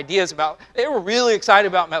kinds of ideas they were really excited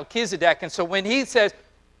about Melchizedek. And so when he says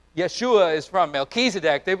Yeshua is from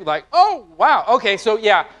Melchizedek, they were like, oh, wow, okay, so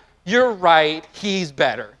yeah, you're right, he's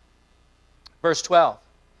better. Verse 12,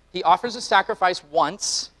 he offers a sacrifice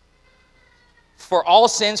once for all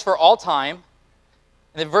sins for all time.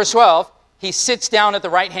 And then verse 12, he sits down at the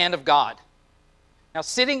right hand of God. Now,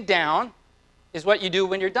 sitting down is what you do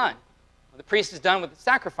when you're done. When the priest is done with the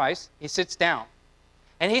sacrifice, he sits down.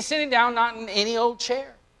 And he's sitting down not in any old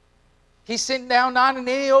chair. He's sitting down not in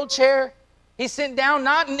any old chair. He's sitting down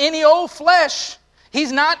not in any old flesh.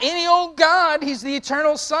 He's not any old God. He's the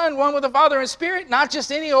eternal Son, one with the Father and Spirit. Not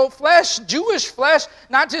just any old flesh, Jewish flesh,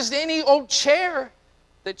 not just any old chair.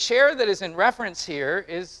 The chair that is in reference here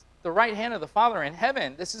is the right hand of the Father in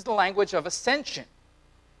heaven. This is the language of ascension.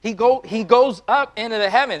 He goes up into the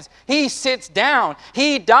heavens. He sits down.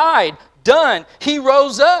 He died. Done. He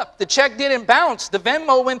rose up. The check didn't bounce. The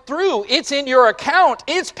Venmo went through. It's in your account.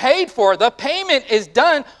 It's paid for. The payment is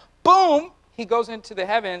done. Boom. He goes into the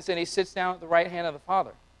heavens and he sits down at the right hand of the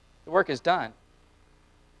Father. The work is done.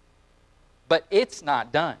 But it's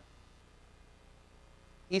not done.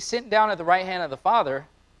 He's sitting down at the right hand of the Father.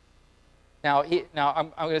 Now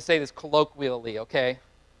I'm going to say this colloquially, okay?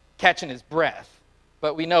 Catching his breath.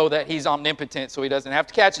 But we know that he's omnipotent, so he doesn't have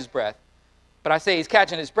to catch his breath. But I say he's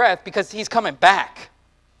catching his breath because he's coming back.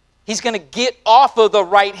 He's going to get off of the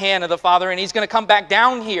right hand of the Father, and he's going to come back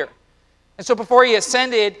down here. And so before he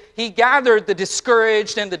ascended, he gathered the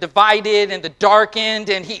discouraged and the divided and the darkened,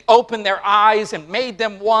 and he opened their eyes and made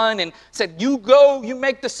them one and said, you go, you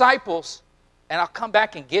make disciples, and I'll come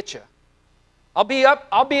back and get you. I'll be up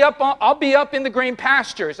in the green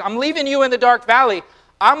pastures. I'm leaving you in the dark valley.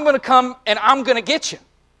 I'm going to come and I'm going to get you.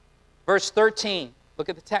 Verse 13, look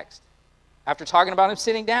at the text. After talking about him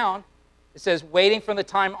sitting down, it says, waiting from the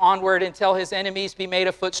time onward until his enemies be made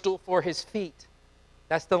a footstool for his feet.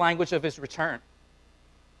 That's the language of his return.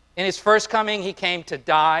 In his first coming, he came to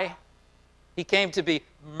die. He came to be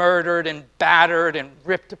murdered and battered and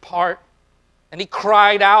ripped apart. And he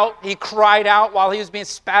cried out while he was being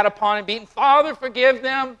spat upon and beaten, Father, forgive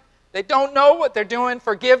them. They don't know what they're doing.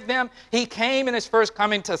 Forgive them. He came in his first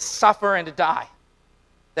coming to suffer and to die,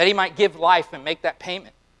 that he might give life and make that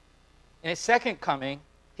payment. In his second coming,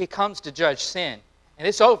 he comes to judge sin, and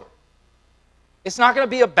it's over. It's not going to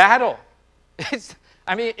be a battle.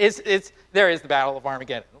 There is the battle of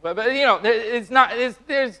Armageddon, but there's not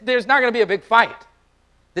going to be a big fight.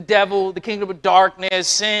 The devil, the kingdom of darkness,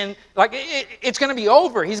 sin, it's going to be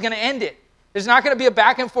over. He's going to end it. There's not going to be a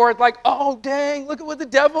back and forth like, oh, dang, look at what the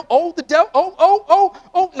devil, no,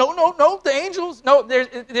 the angels. No,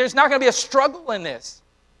 there's not going to be a struggle in this.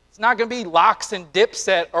 It's not going to be locks and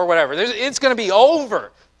Dipset or whatever. It's going to be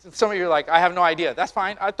over. Some of you are like, I have no idea. That's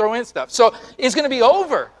fine. I throw in stuff. So it's going to be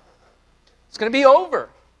over. It's going to be over.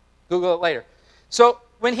 Google it later. So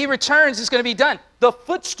when he returns, it's going to be done. The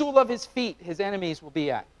footstool of his feet, his enemies will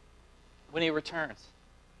be at when he returns.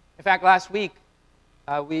 In fact, last week,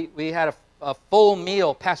 we had a full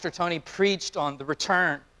meal. Pastor Tony preached on the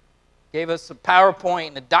return. Gave us a PowerPoint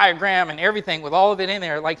and a diagram and everything with all of it in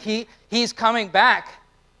there. Like he's coming back.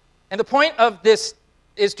 And the point of this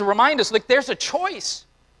is to remind us, there's a choice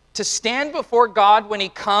to stand before God when he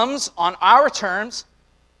comes on our terms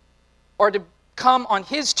or to come on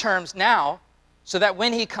his terms now so that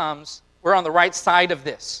when he comes, we're on the right side of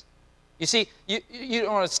this. You see, you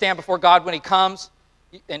don't want to stand before God when he comes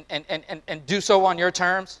and do so on your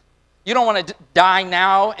terms. You don't want to die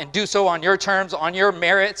now and do so on your terms, on your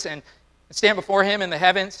merits, and stand before him in the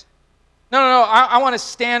heavens. No. I want to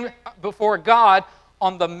stand before God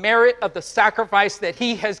on the merit of the sacrifice that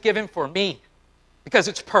he has given for me, because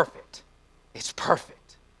it's perfect. It's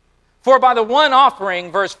perfect. For by the one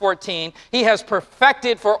offering, verse 14, he has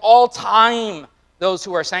perfected for all time those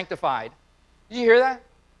who are sanctified. Did you hear that?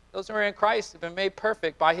 Those who are in Christ have been made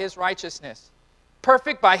perfect by his righteousness.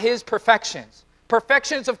 Perfect by his perfections.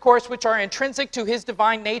 Perfections, of course, which are intrinsic to his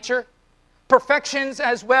divine nature. Perfections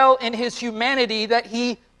as well in his humanity that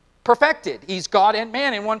he perfected. He's God and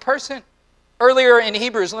man in one person. Earlier in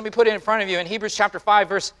Hebrews, let me put it in front of you, in Hebrews chapter 5,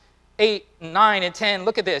 verse 8, 9, and 10,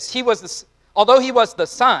 look at this. Although he was the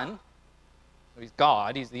Son, he's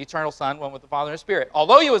God, he's the eternal Son, one with the Father and the Spirit.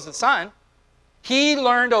 Although he was the Son, he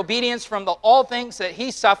learned obedience from all things that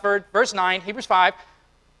he suffered. Verse 9, Hebrews 5,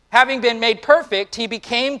 having been made perfect, he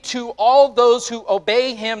became to all those who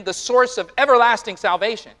obey him the source of everlasting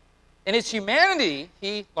salvation. In his humanity,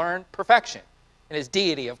 he learned perfection. In his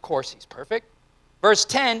deity, of course, he's perfect. Verse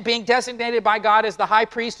 10, being designated by God as the high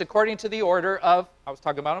priest according to the order of, I was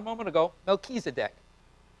talking about a moment ago, Melchizedek.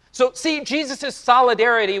 So see Jesus'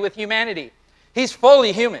 solidarity with humanity. He's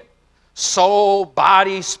fully human. Soul,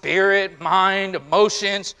 body, spirit, mind,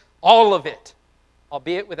 emotions, all of it,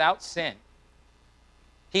 albeit without sin.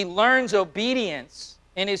 He learns obedience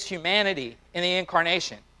in his humanity, in the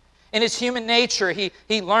incarnation. In his human nature, he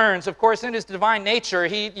learns. Of course, in his divine nature,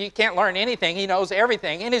 he can't learn anything. He knows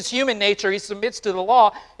everything. In his human nature, he submits to the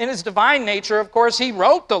law. In his divine nature, of course, he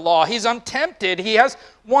wrote the law. He's untempted. He has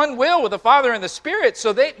one will with the Father and the Spirit,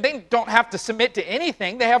 so they don't have to submit to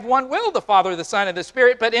anything. They have one will, the Father, the Son, and the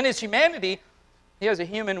Spirit. But in his humanity, he has a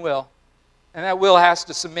human will, and that will has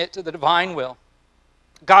to submit to the divine will.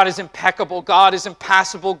 God is impeccable. God is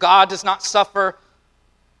impassible. God does not suffer.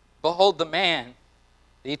 Behold the man,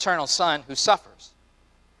 the eternal Son, who suffers.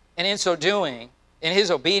 And in so doing, in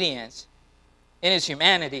his obedience, in his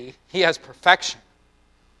humanity, he has perfection.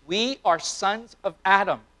 We are sons of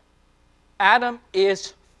Adam. Adam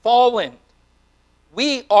is fallen.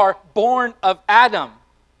 We are born of Adam.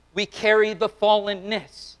 We carry the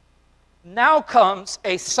fallenness. Now comes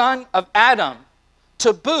a son of Adam,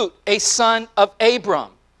 to boot a son of Abram.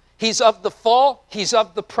 He's of the fall, he's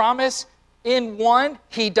of the promise. In one,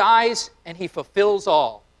 he dies and he fulfills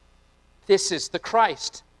all. This is the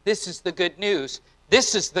Christ. This is the good news.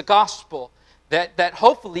 This is the gospel that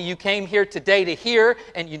hopefully you came here today to hear,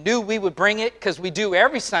 and you knew we would bring it because we do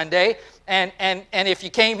every Sunday. And if you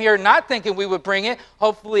came here not thinking we would bring it,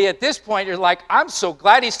 hopefully at this point you're like, I'm so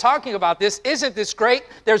glad he's talking about this. Isn't this great?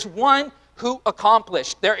 There's one who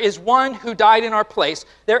accomplished. There is one who died in our place.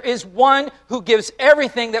 There is one who gives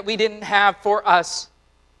everything that we didn't have for us.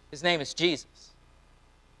 His name is Jesus.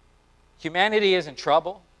 Humanity is in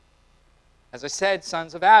trouble. As I said,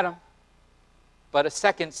 sons of Adam. But a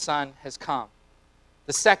second son has come.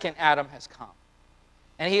 The second Adam has come.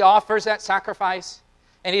 And he offers that sacrifice.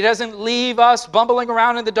 And he doesn't leave us bumbling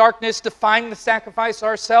around in the darkness to find the sacrifice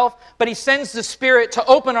ourselves, but he sends the Spirit to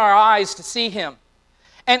open our eyes to see him.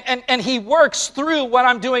 And he works through what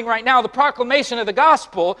I'm doing right now, the proclamation of the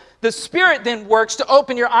gospel. The Spirit then works to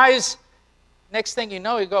open your eyes. Next thing you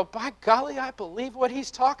know, you go, by golly, I believe what he's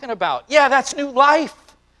talking about. Yeah, that's new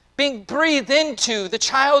life being breathed into. The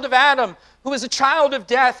child of Adam, who is a child of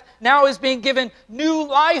death, now is being given new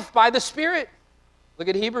life by the Spirit. Look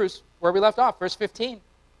at Hebrews, where we left off, verse 15.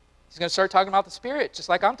 He's going to start talking about the Spirit, just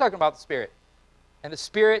like I'm talking about the Spirit. And the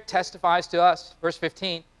Spirit testifies to us, verse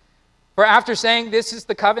 15. For after saying, this is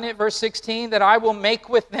the covenant, verse 16, that I will make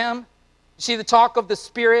with them. You see the talk of the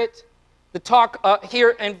Spirit. The talk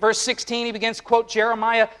here in verse 16, he begins to quote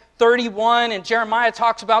Jeremiah 31, and Jeremiah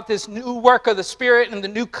talks about this new work of the Spirit and the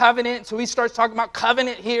new covenant. So he starts talking about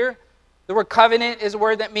covenant here. The word covenant is a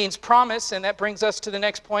word that means promise, and that brings us to the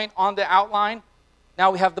next point on the outline.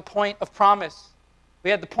 Now we have the point of promise. We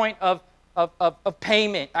have the point of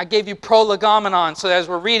payment. I gave you prolegomenon, so as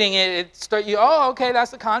we're reading it, okay,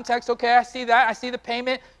 that's the context. Okay, I see that. I see the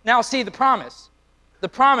payment. Now see the promise. The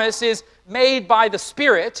promise is made by the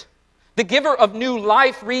Spirit, the giver of new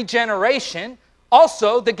life, regeneration,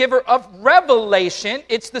 also the giver of revelation.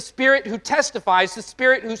 It's the Spirit who testifies, the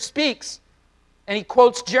Spirit who speaks. And he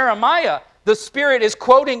quotes Jeremiah. The Spirit is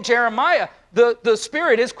quoting Jeremiah. The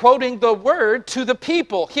Spirit is quoting the word to the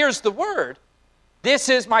people. Here's the word. This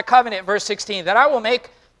is my covenant, verse 16, that I will make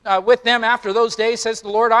with them after those days, says the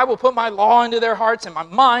Lord. I will put my law into their hearts, and my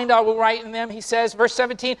mind I will write in them, he says. Verse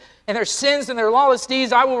 17, and their sins and their lawless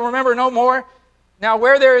deeds I will remember no more. Now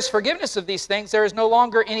where there is forgiveness of these things, there is no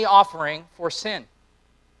longer any offering for sin.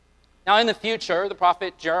 Now in the future, the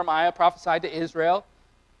prophet Jeremiah prophesied to Israel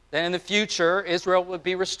that in the future, Israel would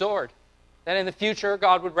be restored. That in the future,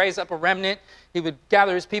 God would raise up a remnant. He would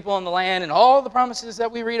gather his people in the land, and all the promises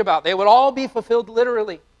that we read about, they would all be fulfilled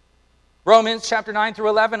literally. Romans chapter 9 through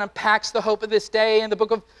 11 unpacks the hope of this day. In the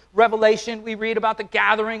book of Revelation, we read about the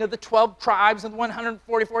gathering of the 12 tribes and the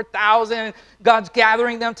 144,000. God's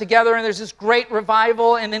gathering them together, and there's this great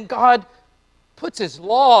revival, and then God puts his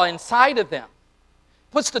law inside of them.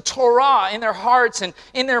 Puts the Torah in their hearts and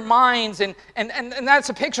in their minds, and that's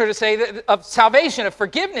a picture to say that of salvation, of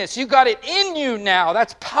forgiveness. You got it in you now.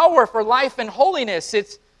 That's power for life and holiness.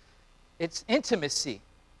 It's intimacy.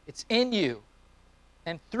 It's in you.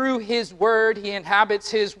 And through his word, he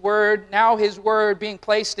inhabits his word. Now his word being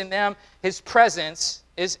placed in them, his presence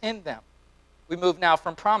is in them. We move now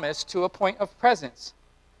from promise to a point of presence.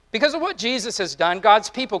 Because of what Jesus has done, God's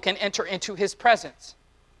people can enter into his presence.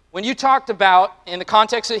 When you talked about, in the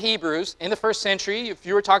context of Hebrews, in the first century, if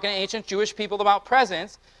you were talking to ancient Jewish people about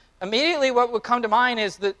presence, immediately what would come to mind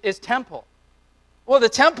is temple. Well, the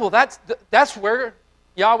temple, that's where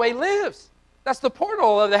Yahweh lives. That's the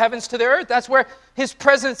portal of the heavens to the earth. That's where his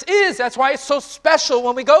presence is. That's why it's so special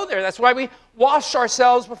when we go there. That's why we wash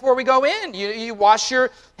ourselves before we go in. You wash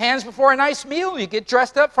your hands before a nice meal. You get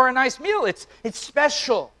dressed up for a nice meal. It's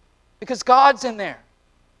special because God's in there.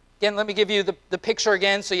 Again, let me give you the picture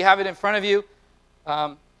again so you have it in front of you.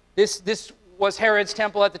 This was Herod's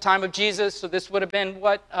temple at the time of Jesus, so this would have been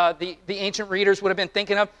what the ancient readers would have been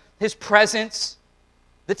thinking of, his presence.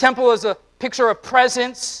 The temple is a picture of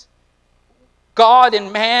presence, God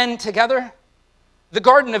and man together. The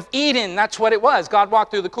Garden of Eden, that's what it was. God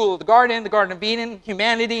walked through the cool of the Garden of Eden.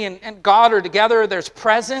 Humanity and God are together. There's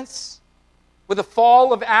presence. With the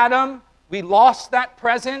fall of Adam, we lost that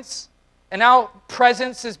presence. And now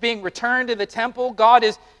presence is being returned to the temple. God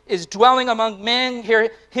is dwelling among men. Here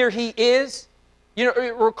he is. You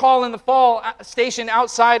know, recall in the fall, stationed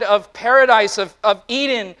outside of paradise of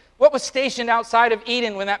Eden. What was stationed outside of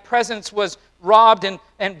Eden when that presence was robbed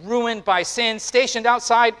and ruined by sin? Stationed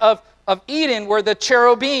outside of Eden were the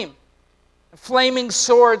cherubim, flaming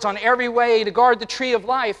swords on every way to guard the tree of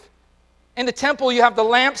life. In the temple, you have the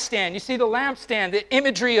lampstand. You see the lampstand, the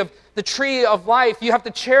imagery of the tree of life. You have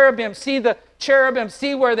the cherubim. See the cherubim.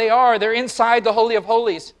 See where they are. They're inside the Holy of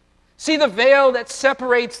Holies. See the veil that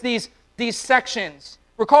separates these sections.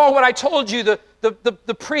 Recall what I told you,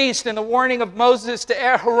 the priest and the warning of Moses to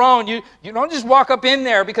Aaron. You don't just walk up in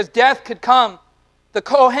there because death could come. The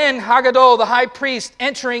Kohen Hagadol, the high priest,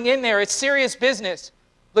 entering in there. It's serious business.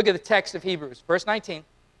 Look at the text of Hebrews, verse 19.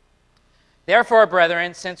 Therefore,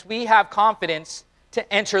 brethren, since we have confidence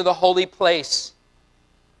to enter the holy place.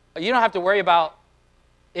 You don't have to worry about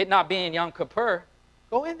it not being Yom Kippur.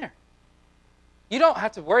 Go in there. You don't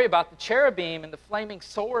have to worry about the cherubim and the flaming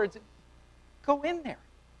swords. Go in there.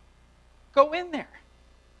 Go in there.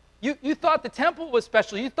 You thought the temple was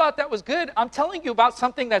special. You thought that was good. I'm telling you about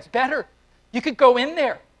something that's better. You could go in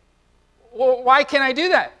there. Well, why can't I do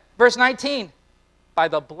that? Verse 19. By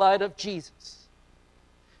the blood of Jesus.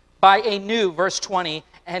 By a new, verse 20,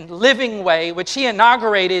 and living way, which he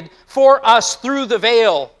inaugurated for us through the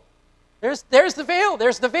veil. There's the veil.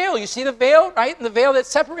 There's the veil. You see the veil, right? And the veil that's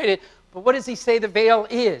separated. But what does he say the veil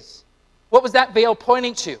is? What was that veil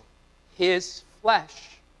pointing to? His flesh.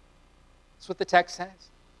 That's what the text says.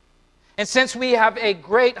 And since we have a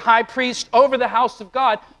great high priest over the house of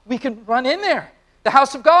God, we can run in there. The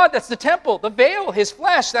house of God, that's the temple. The veil, his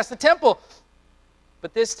flesh, that's the temple.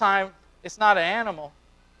 But this time, it's not an animal.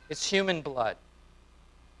 It's human blood.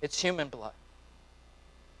 It's human blood.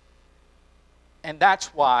 And that's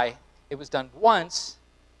why it was done once,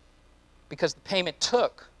 because the payment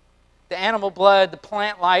took. The animal blood, the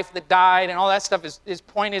plant life that died, and all that stuff, his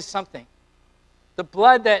point is something. The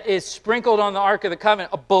blood that is sprinkled on the Ark of the Covenant,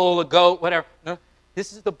 a bull, a goat, whatever. No,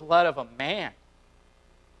 this is the blood of a man.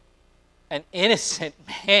 An innocent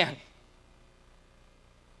man.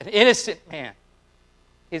 An innocent man.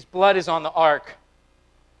 His blood is on the ark.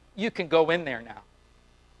 You can go in there now.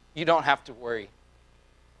 You don't have to worry.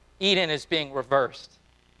 Eden is being reversed.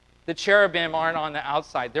 The cherubim aren't on the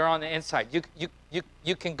outside. They're on the inside.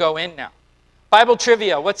 You can go in now. Bible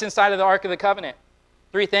trivia. What's inside of the Ark of the Covenant?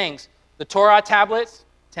 3 things. The Torah tablets,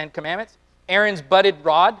 10 commandments, Aaron's budded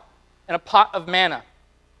rod, and a pot of manna.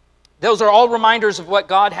 Those are all reminders of what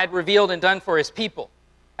God had revealed and done for his people.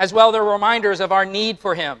 As well, they're reminders of our need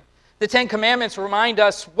for him. The 10 commandments remind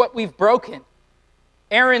us what we've broken.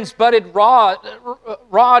 Aaron's budded rod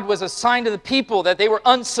was a sign to the people that they were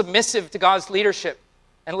unsubmissive to God's leadership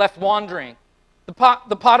and left wandering. The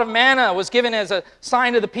pot of manna was given as a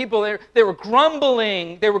sign to the people. They were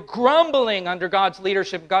grumbling. They were grumbling under God's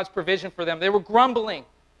leadership, God's provision for them. They were grumbling.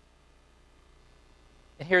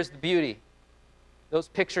 And here's the beauty. those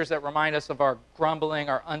pictures that remind us of our grumbling,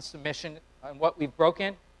 our unsubmission, and what we've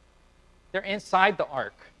broken, they're inside the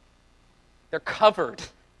ark. They're covered.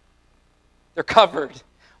 They're covered.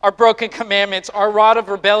 Our broken commandments, our rod of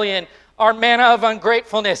rebellion, our manna of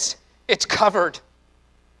ungratefulness, it's covered.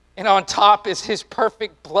 And on top is his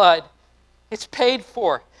perfect blood. It's paid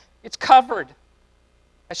for. It's covered.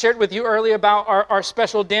 I shared with you earlier about our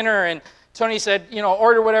special dinner, and Tony said,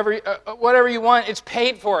 order whatever you want. It's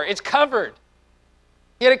paid for. It's covered.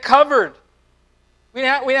 He had it covered. We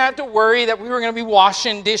didn't have to worry that we were going to be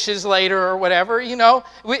washing dishes later or whatever.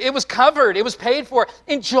 It was covered. It was paid for.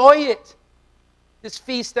 Enjoy it. This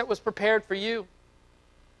feast that was prepared for you.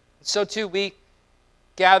 So too, we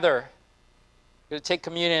gather. I'm going to take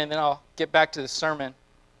communion, and then I'll get back to the sermon.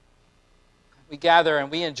 We gather and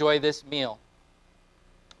we enjoy this meal.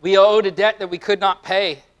 We owed a debt that we could not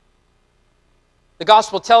pay. The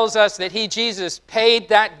gospel tells us that Jesus paid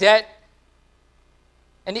that debt,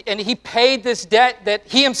 and he paid this debt that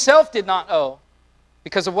he himself did not owe.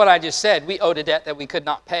 Because of what I just said, we owed a debt that we could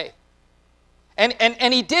not pay.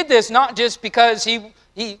 And he did this not just because he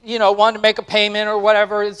wanted to make a payment or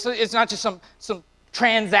whatever. It's not just some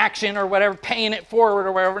transaction or whatever, paying it forward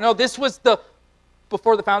or whatever. No, this was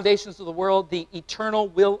before the foundations of the world, the eternal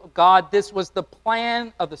will of God. This was the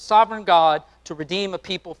plan of the sovereign God to redeem a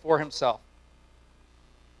people for himself.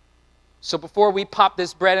 So before we pop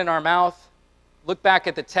this bread in our mouth, look back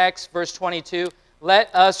at the text, verse 22.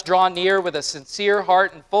 Let us draw near with a sincere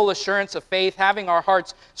heart and full assurance of faith, having our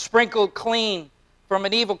hearts sprinkled clean from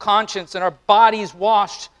an evil conscience and our bodies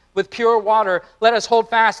washed with pure water. Let us hold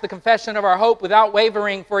fast the confession of our hope without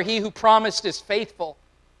wavering, for he who promised is faithful.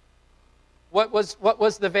 What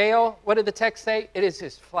was the veil? What did the text say? It is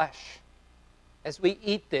his flesh. As we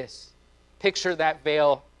eat this, picture that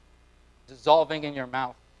veil dissolving in your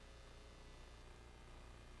mouth.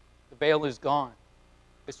 The veil is gone.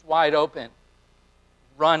 It's wide open.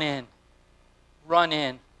 Run in. Run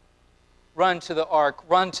in. Run to the ark.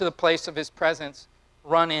 Run to the place of his presence.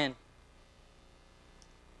 Run in.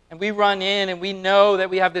 And we run in and we know that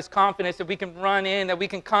we have this confidence that we can run in, that we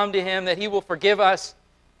can come to him, that he will forgive us.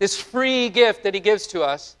 This free gift that he gives to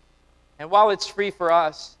us. And while it's free for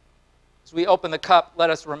us, as we open the cup, let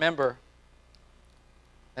us remember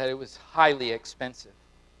that it was highly expensive.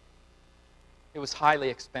 It was highly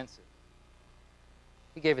expensive.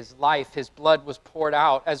 He gave his life. His blood was poured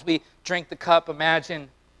out. As we drink the cup, imagine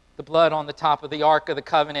the blood on the top of the Ark of the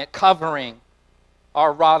Covenant covering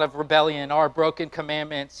our rod of rebellion, our broken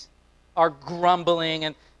commandments, our grumbling,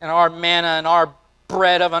 and our manna and our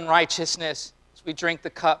bread of unrighteousness. As we drink the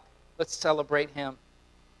cup, let's celebrate him.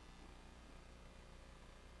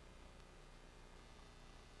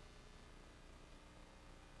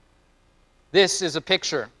 This is a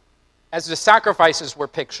picture, as the sacrifices were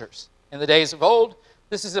pictures in the days of old.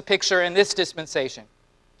 This is a picture in this dispensation.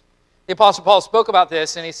 The Apostle Paul spoke about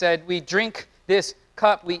this, and he said, we drink this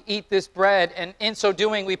cup, we eat this bread, and in so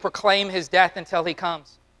doing, we proclaim his death until he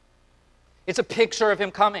comes. It's a picture of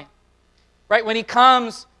him coming. Right? When he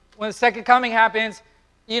comes, when the second coming happens,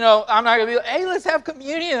 I'm not going to be like, hey, let's have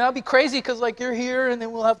communion. That'll be crazy because, you're here, and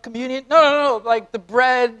then we'll have communion. No. The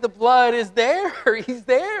bread, the blood is there. He's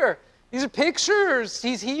there. These are pictures.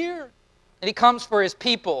 He's here. And he comes for his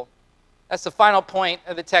people. That's the final point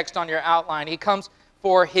of the text on your outline. He comes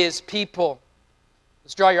for his people.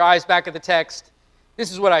 Let's draw your eyes back at the text.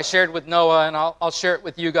 This is what I shared with Noah, and I'll share it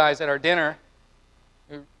with you guys at our dinner.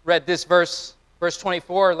 We read this verse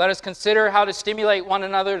 24. Let us consider how to stimulate one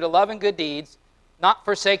another to love and good deeds, not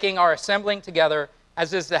forsaking our assembling together,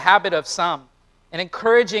 as is the habit of some, and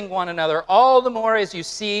encouraging one another, all the more as you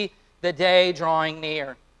see the day drawing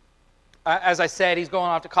near. As I said, he's going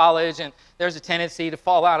off to college, and there's a tendency to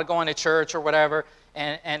fall out of going to church or whatever.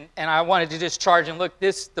 And I wanted to just charge him, look,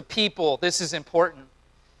 this is important.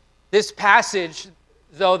 This passage,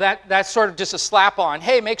 though, that's sort of just a slap on.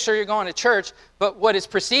 Hey, make sure you're going to church. But what is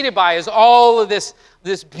preceded by is all of this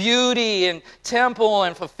beauty and temple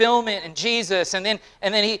and fulfillment in Jesus. And then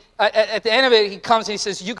he, at the end of it, he comes and he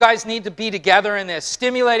says, you guys need to be together in this,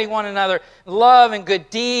 stimulating one another, love and good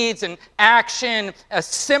deeds and action,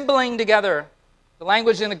 assembling together. The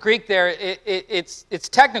language in the Greek there, it's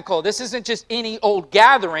technical. This isn't just any old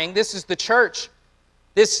gathering. This is the church.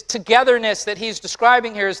 This togetherness that he's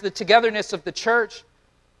describing here is the togetherness of the church.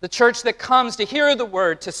 The church that comes to hear the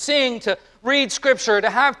word, to sing, to read Scripture, to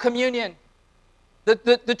have communion.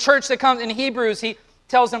 The church that comes in Hebrews, he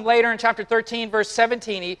tells them later in chapter 13, verse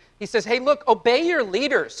 17, he says, hey, look, obey your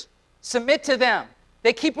leaders. Submit to them.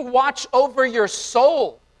 They keep a watch over your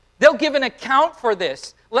soul. They'll give an account for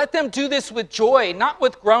this. Let them do this with joy, not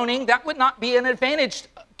with groaning. That would not be an advantage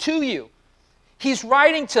to you. He's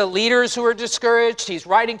writing to leaders who are discouraged. He's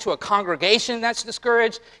writing to a congregation that's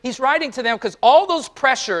discouraged. He's writing to them because all those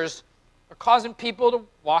pressures are causing people to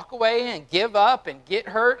walk away and give up and get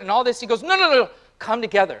hurt and all this. He goes, no, come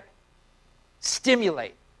together.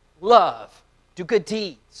 Stimulate, love, do good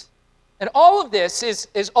deeds. And all of this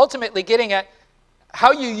is ultimately getting at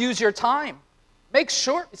how you use your time. Make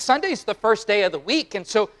sure, Sunday's the first day of the week, and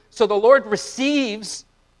so the Lord receives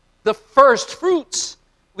the first fruits.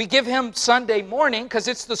 We give him Sunday morning because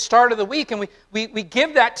it's the start of the week, and we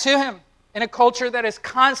give that to him in a culture that is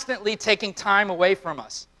constantly taking time away from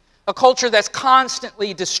us, a culture that's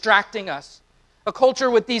constantly distracting us, a culture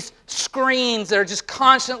with these screens that are just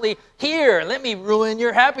constantly, here, let me ruin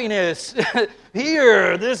your happiness.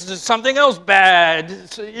 Here, this is something else bad.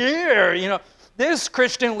 So here, this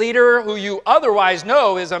Christian leader who you otherwise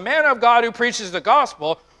know is a man of God who preaches the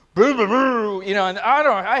gospel. Boo, boo, boo, and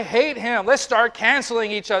I hate him. Let's start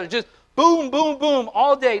canceling each other. Just boom, boom, boom,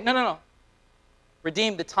 all day. No.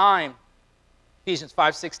 Redeem the time. Ephesians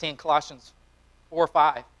 5:16, Colossians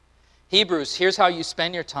 4:5. Hebrews, here's how you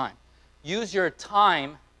spend your time. Use your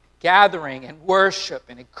time gathering and worship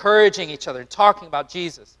and encouraging each other and talking about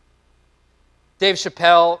Jesus. Dave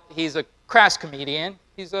Chappelle, he's a crass comedian.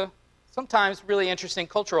 He's a sometimes really interesting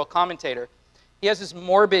cultural commentator. He has this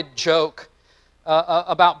morbid joke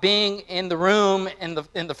about being in the room in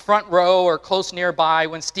the front row or close nearby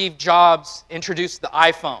when Steve Jobs introduced the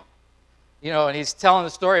iPhone. And he's telling the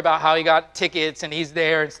story about how he got tickets and he's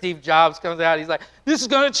there and Steve Jobs comes out. He's like, this is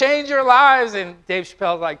going to change your lives. And Dave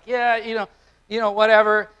Chappelle's like, yeah,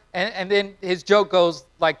 whatever. And then his joke goes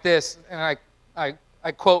like this, and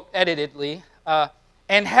I quote editedly,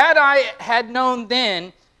 and had I had known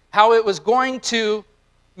then how it was going to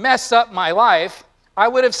mess up my life, I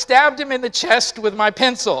would have stabbed him in the chest with my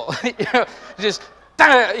pencil. Hey, this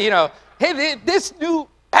new,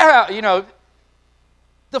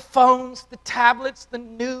 the phones, the tablets, the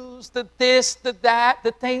news, the this, the that,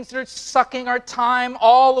 the things that are sucking our time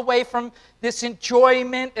all away from this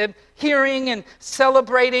enjoyment and hearing and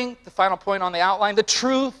celebrating, the final point on the outline, the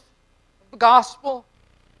truth of the gospel.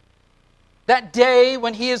 That day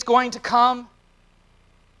when he is going to come,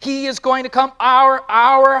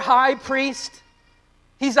 our high priest.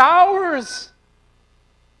 He's ours.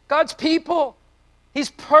 God's people.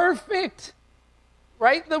 He's perfect.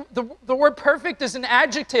 Right? The word perfect is an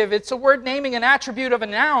adjective. It's a word naming an attribute of a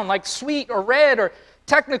noun, like sweet or red or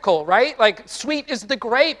technical, right? Like sweet is the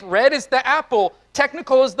grape, red is the apple,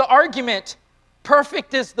 technical is the argument,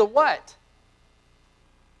 perfect is the what?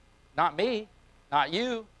 Not me, not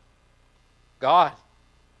you. God.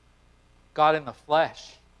 God in the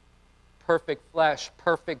flesh. Perfect flesh,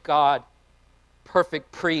 perfect God,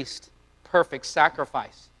 perfect priest, perfect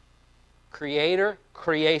sacrifice. Creator,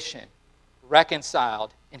 creation,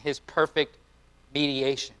 reconciled in his perfect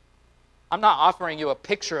mediation. I'm not offering you a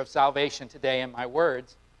picture of salvation today in my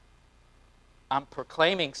words. I'm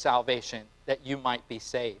proclaiming salvation that you might be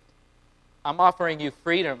saved. I'm offering you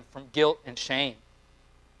freedom from guilt and shame.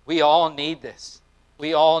 We all need this.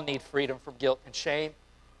 We all need freedom from guilt and shame.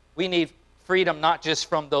 We need freedom not just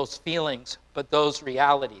from those feelings, but those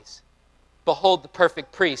realities. Behold the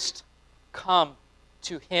perfect priest. Come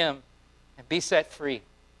to him and be set free.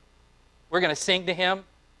 We're going to sing to him.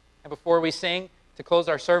 And before we sing, to close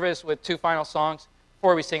our service with two final songs,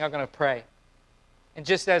 before we sing, I'm going to pray. And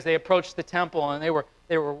just as they approached the temple and they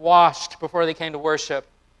were washed before they came to worship,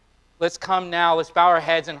 let's come now, let's bow our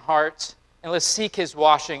heads and hearts, and let's seek his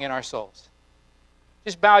washing in our souls.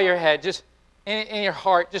 Just bow your head, just in your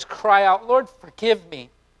heart, just cry out, Lord, forgive me.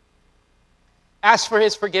 Ask for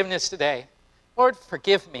his forgiveness today. Lord,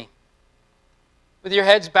 forgive me. With your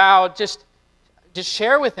heads bowed, just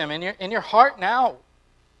share with him in your heart now.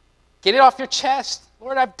 Get it off your chest.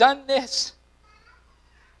 Lord, I've done this.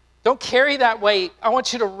 Don't carry that weight. I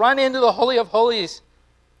want you to run into the Holy of Holies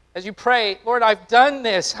as you pray. Lord, I've done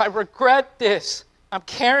this. I regret this. I'm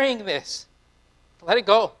carrying this. Let it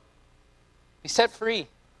go. Be set free.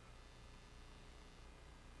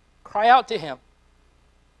 Cry out to him.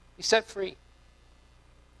 Be set free.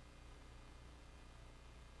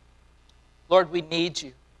 Lord, we need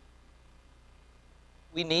you.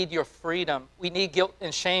 We need your freedom. We need guilt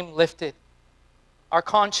and shame lifted. Our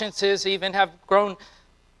consciences even have grown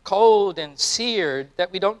cold and seared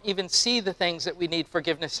that we don't even see the things that we need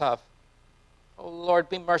forgiveness of. Oh, Lord,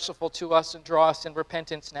 be merciful to us and draw us in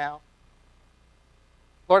repentance now.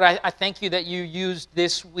 Lord, I thank you that you used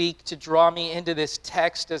this week to draw me into this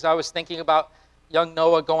text as I was thinking about young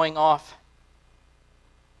Noah going off.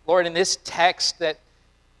 Lord, in this text that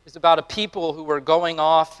is about a people who were going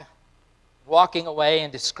off, walking away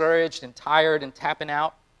and discouraged and tired and tapping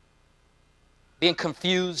out, being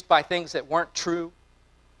confused by things that weren't true.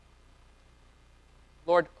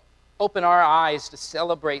 Lord, open our eyes to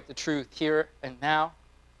celebrate the truth here and now.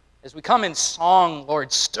 As we come in song,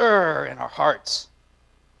 Lord, stir in our hearts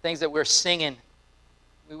things that we're singing.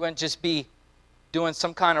 We wouldn't just be doing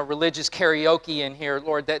some kind of religious karaoke in here,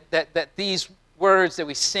 Lord, that these words that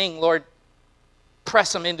we sing, Lord,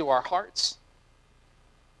 press them into our hearts.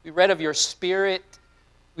 We read of your Spirit.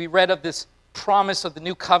 We read of this promise of the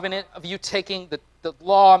new covenant, of you taking the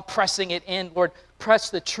law and pressing it in. Lord, press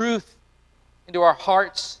the truth into our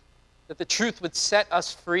hearts, that the truth would set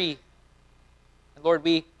us free. And Lord,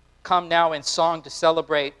 we come now in song to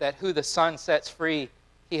celebrate that who the Son sets free,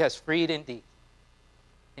 he has freed indeed.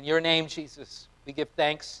 In your name, Jesus, we give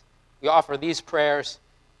thanks. We offer these prayers,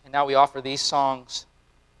 and now we offer these songs.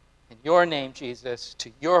 In your name, Jesus,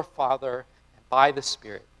 to your Father and by the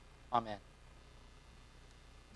Spirit. Amen.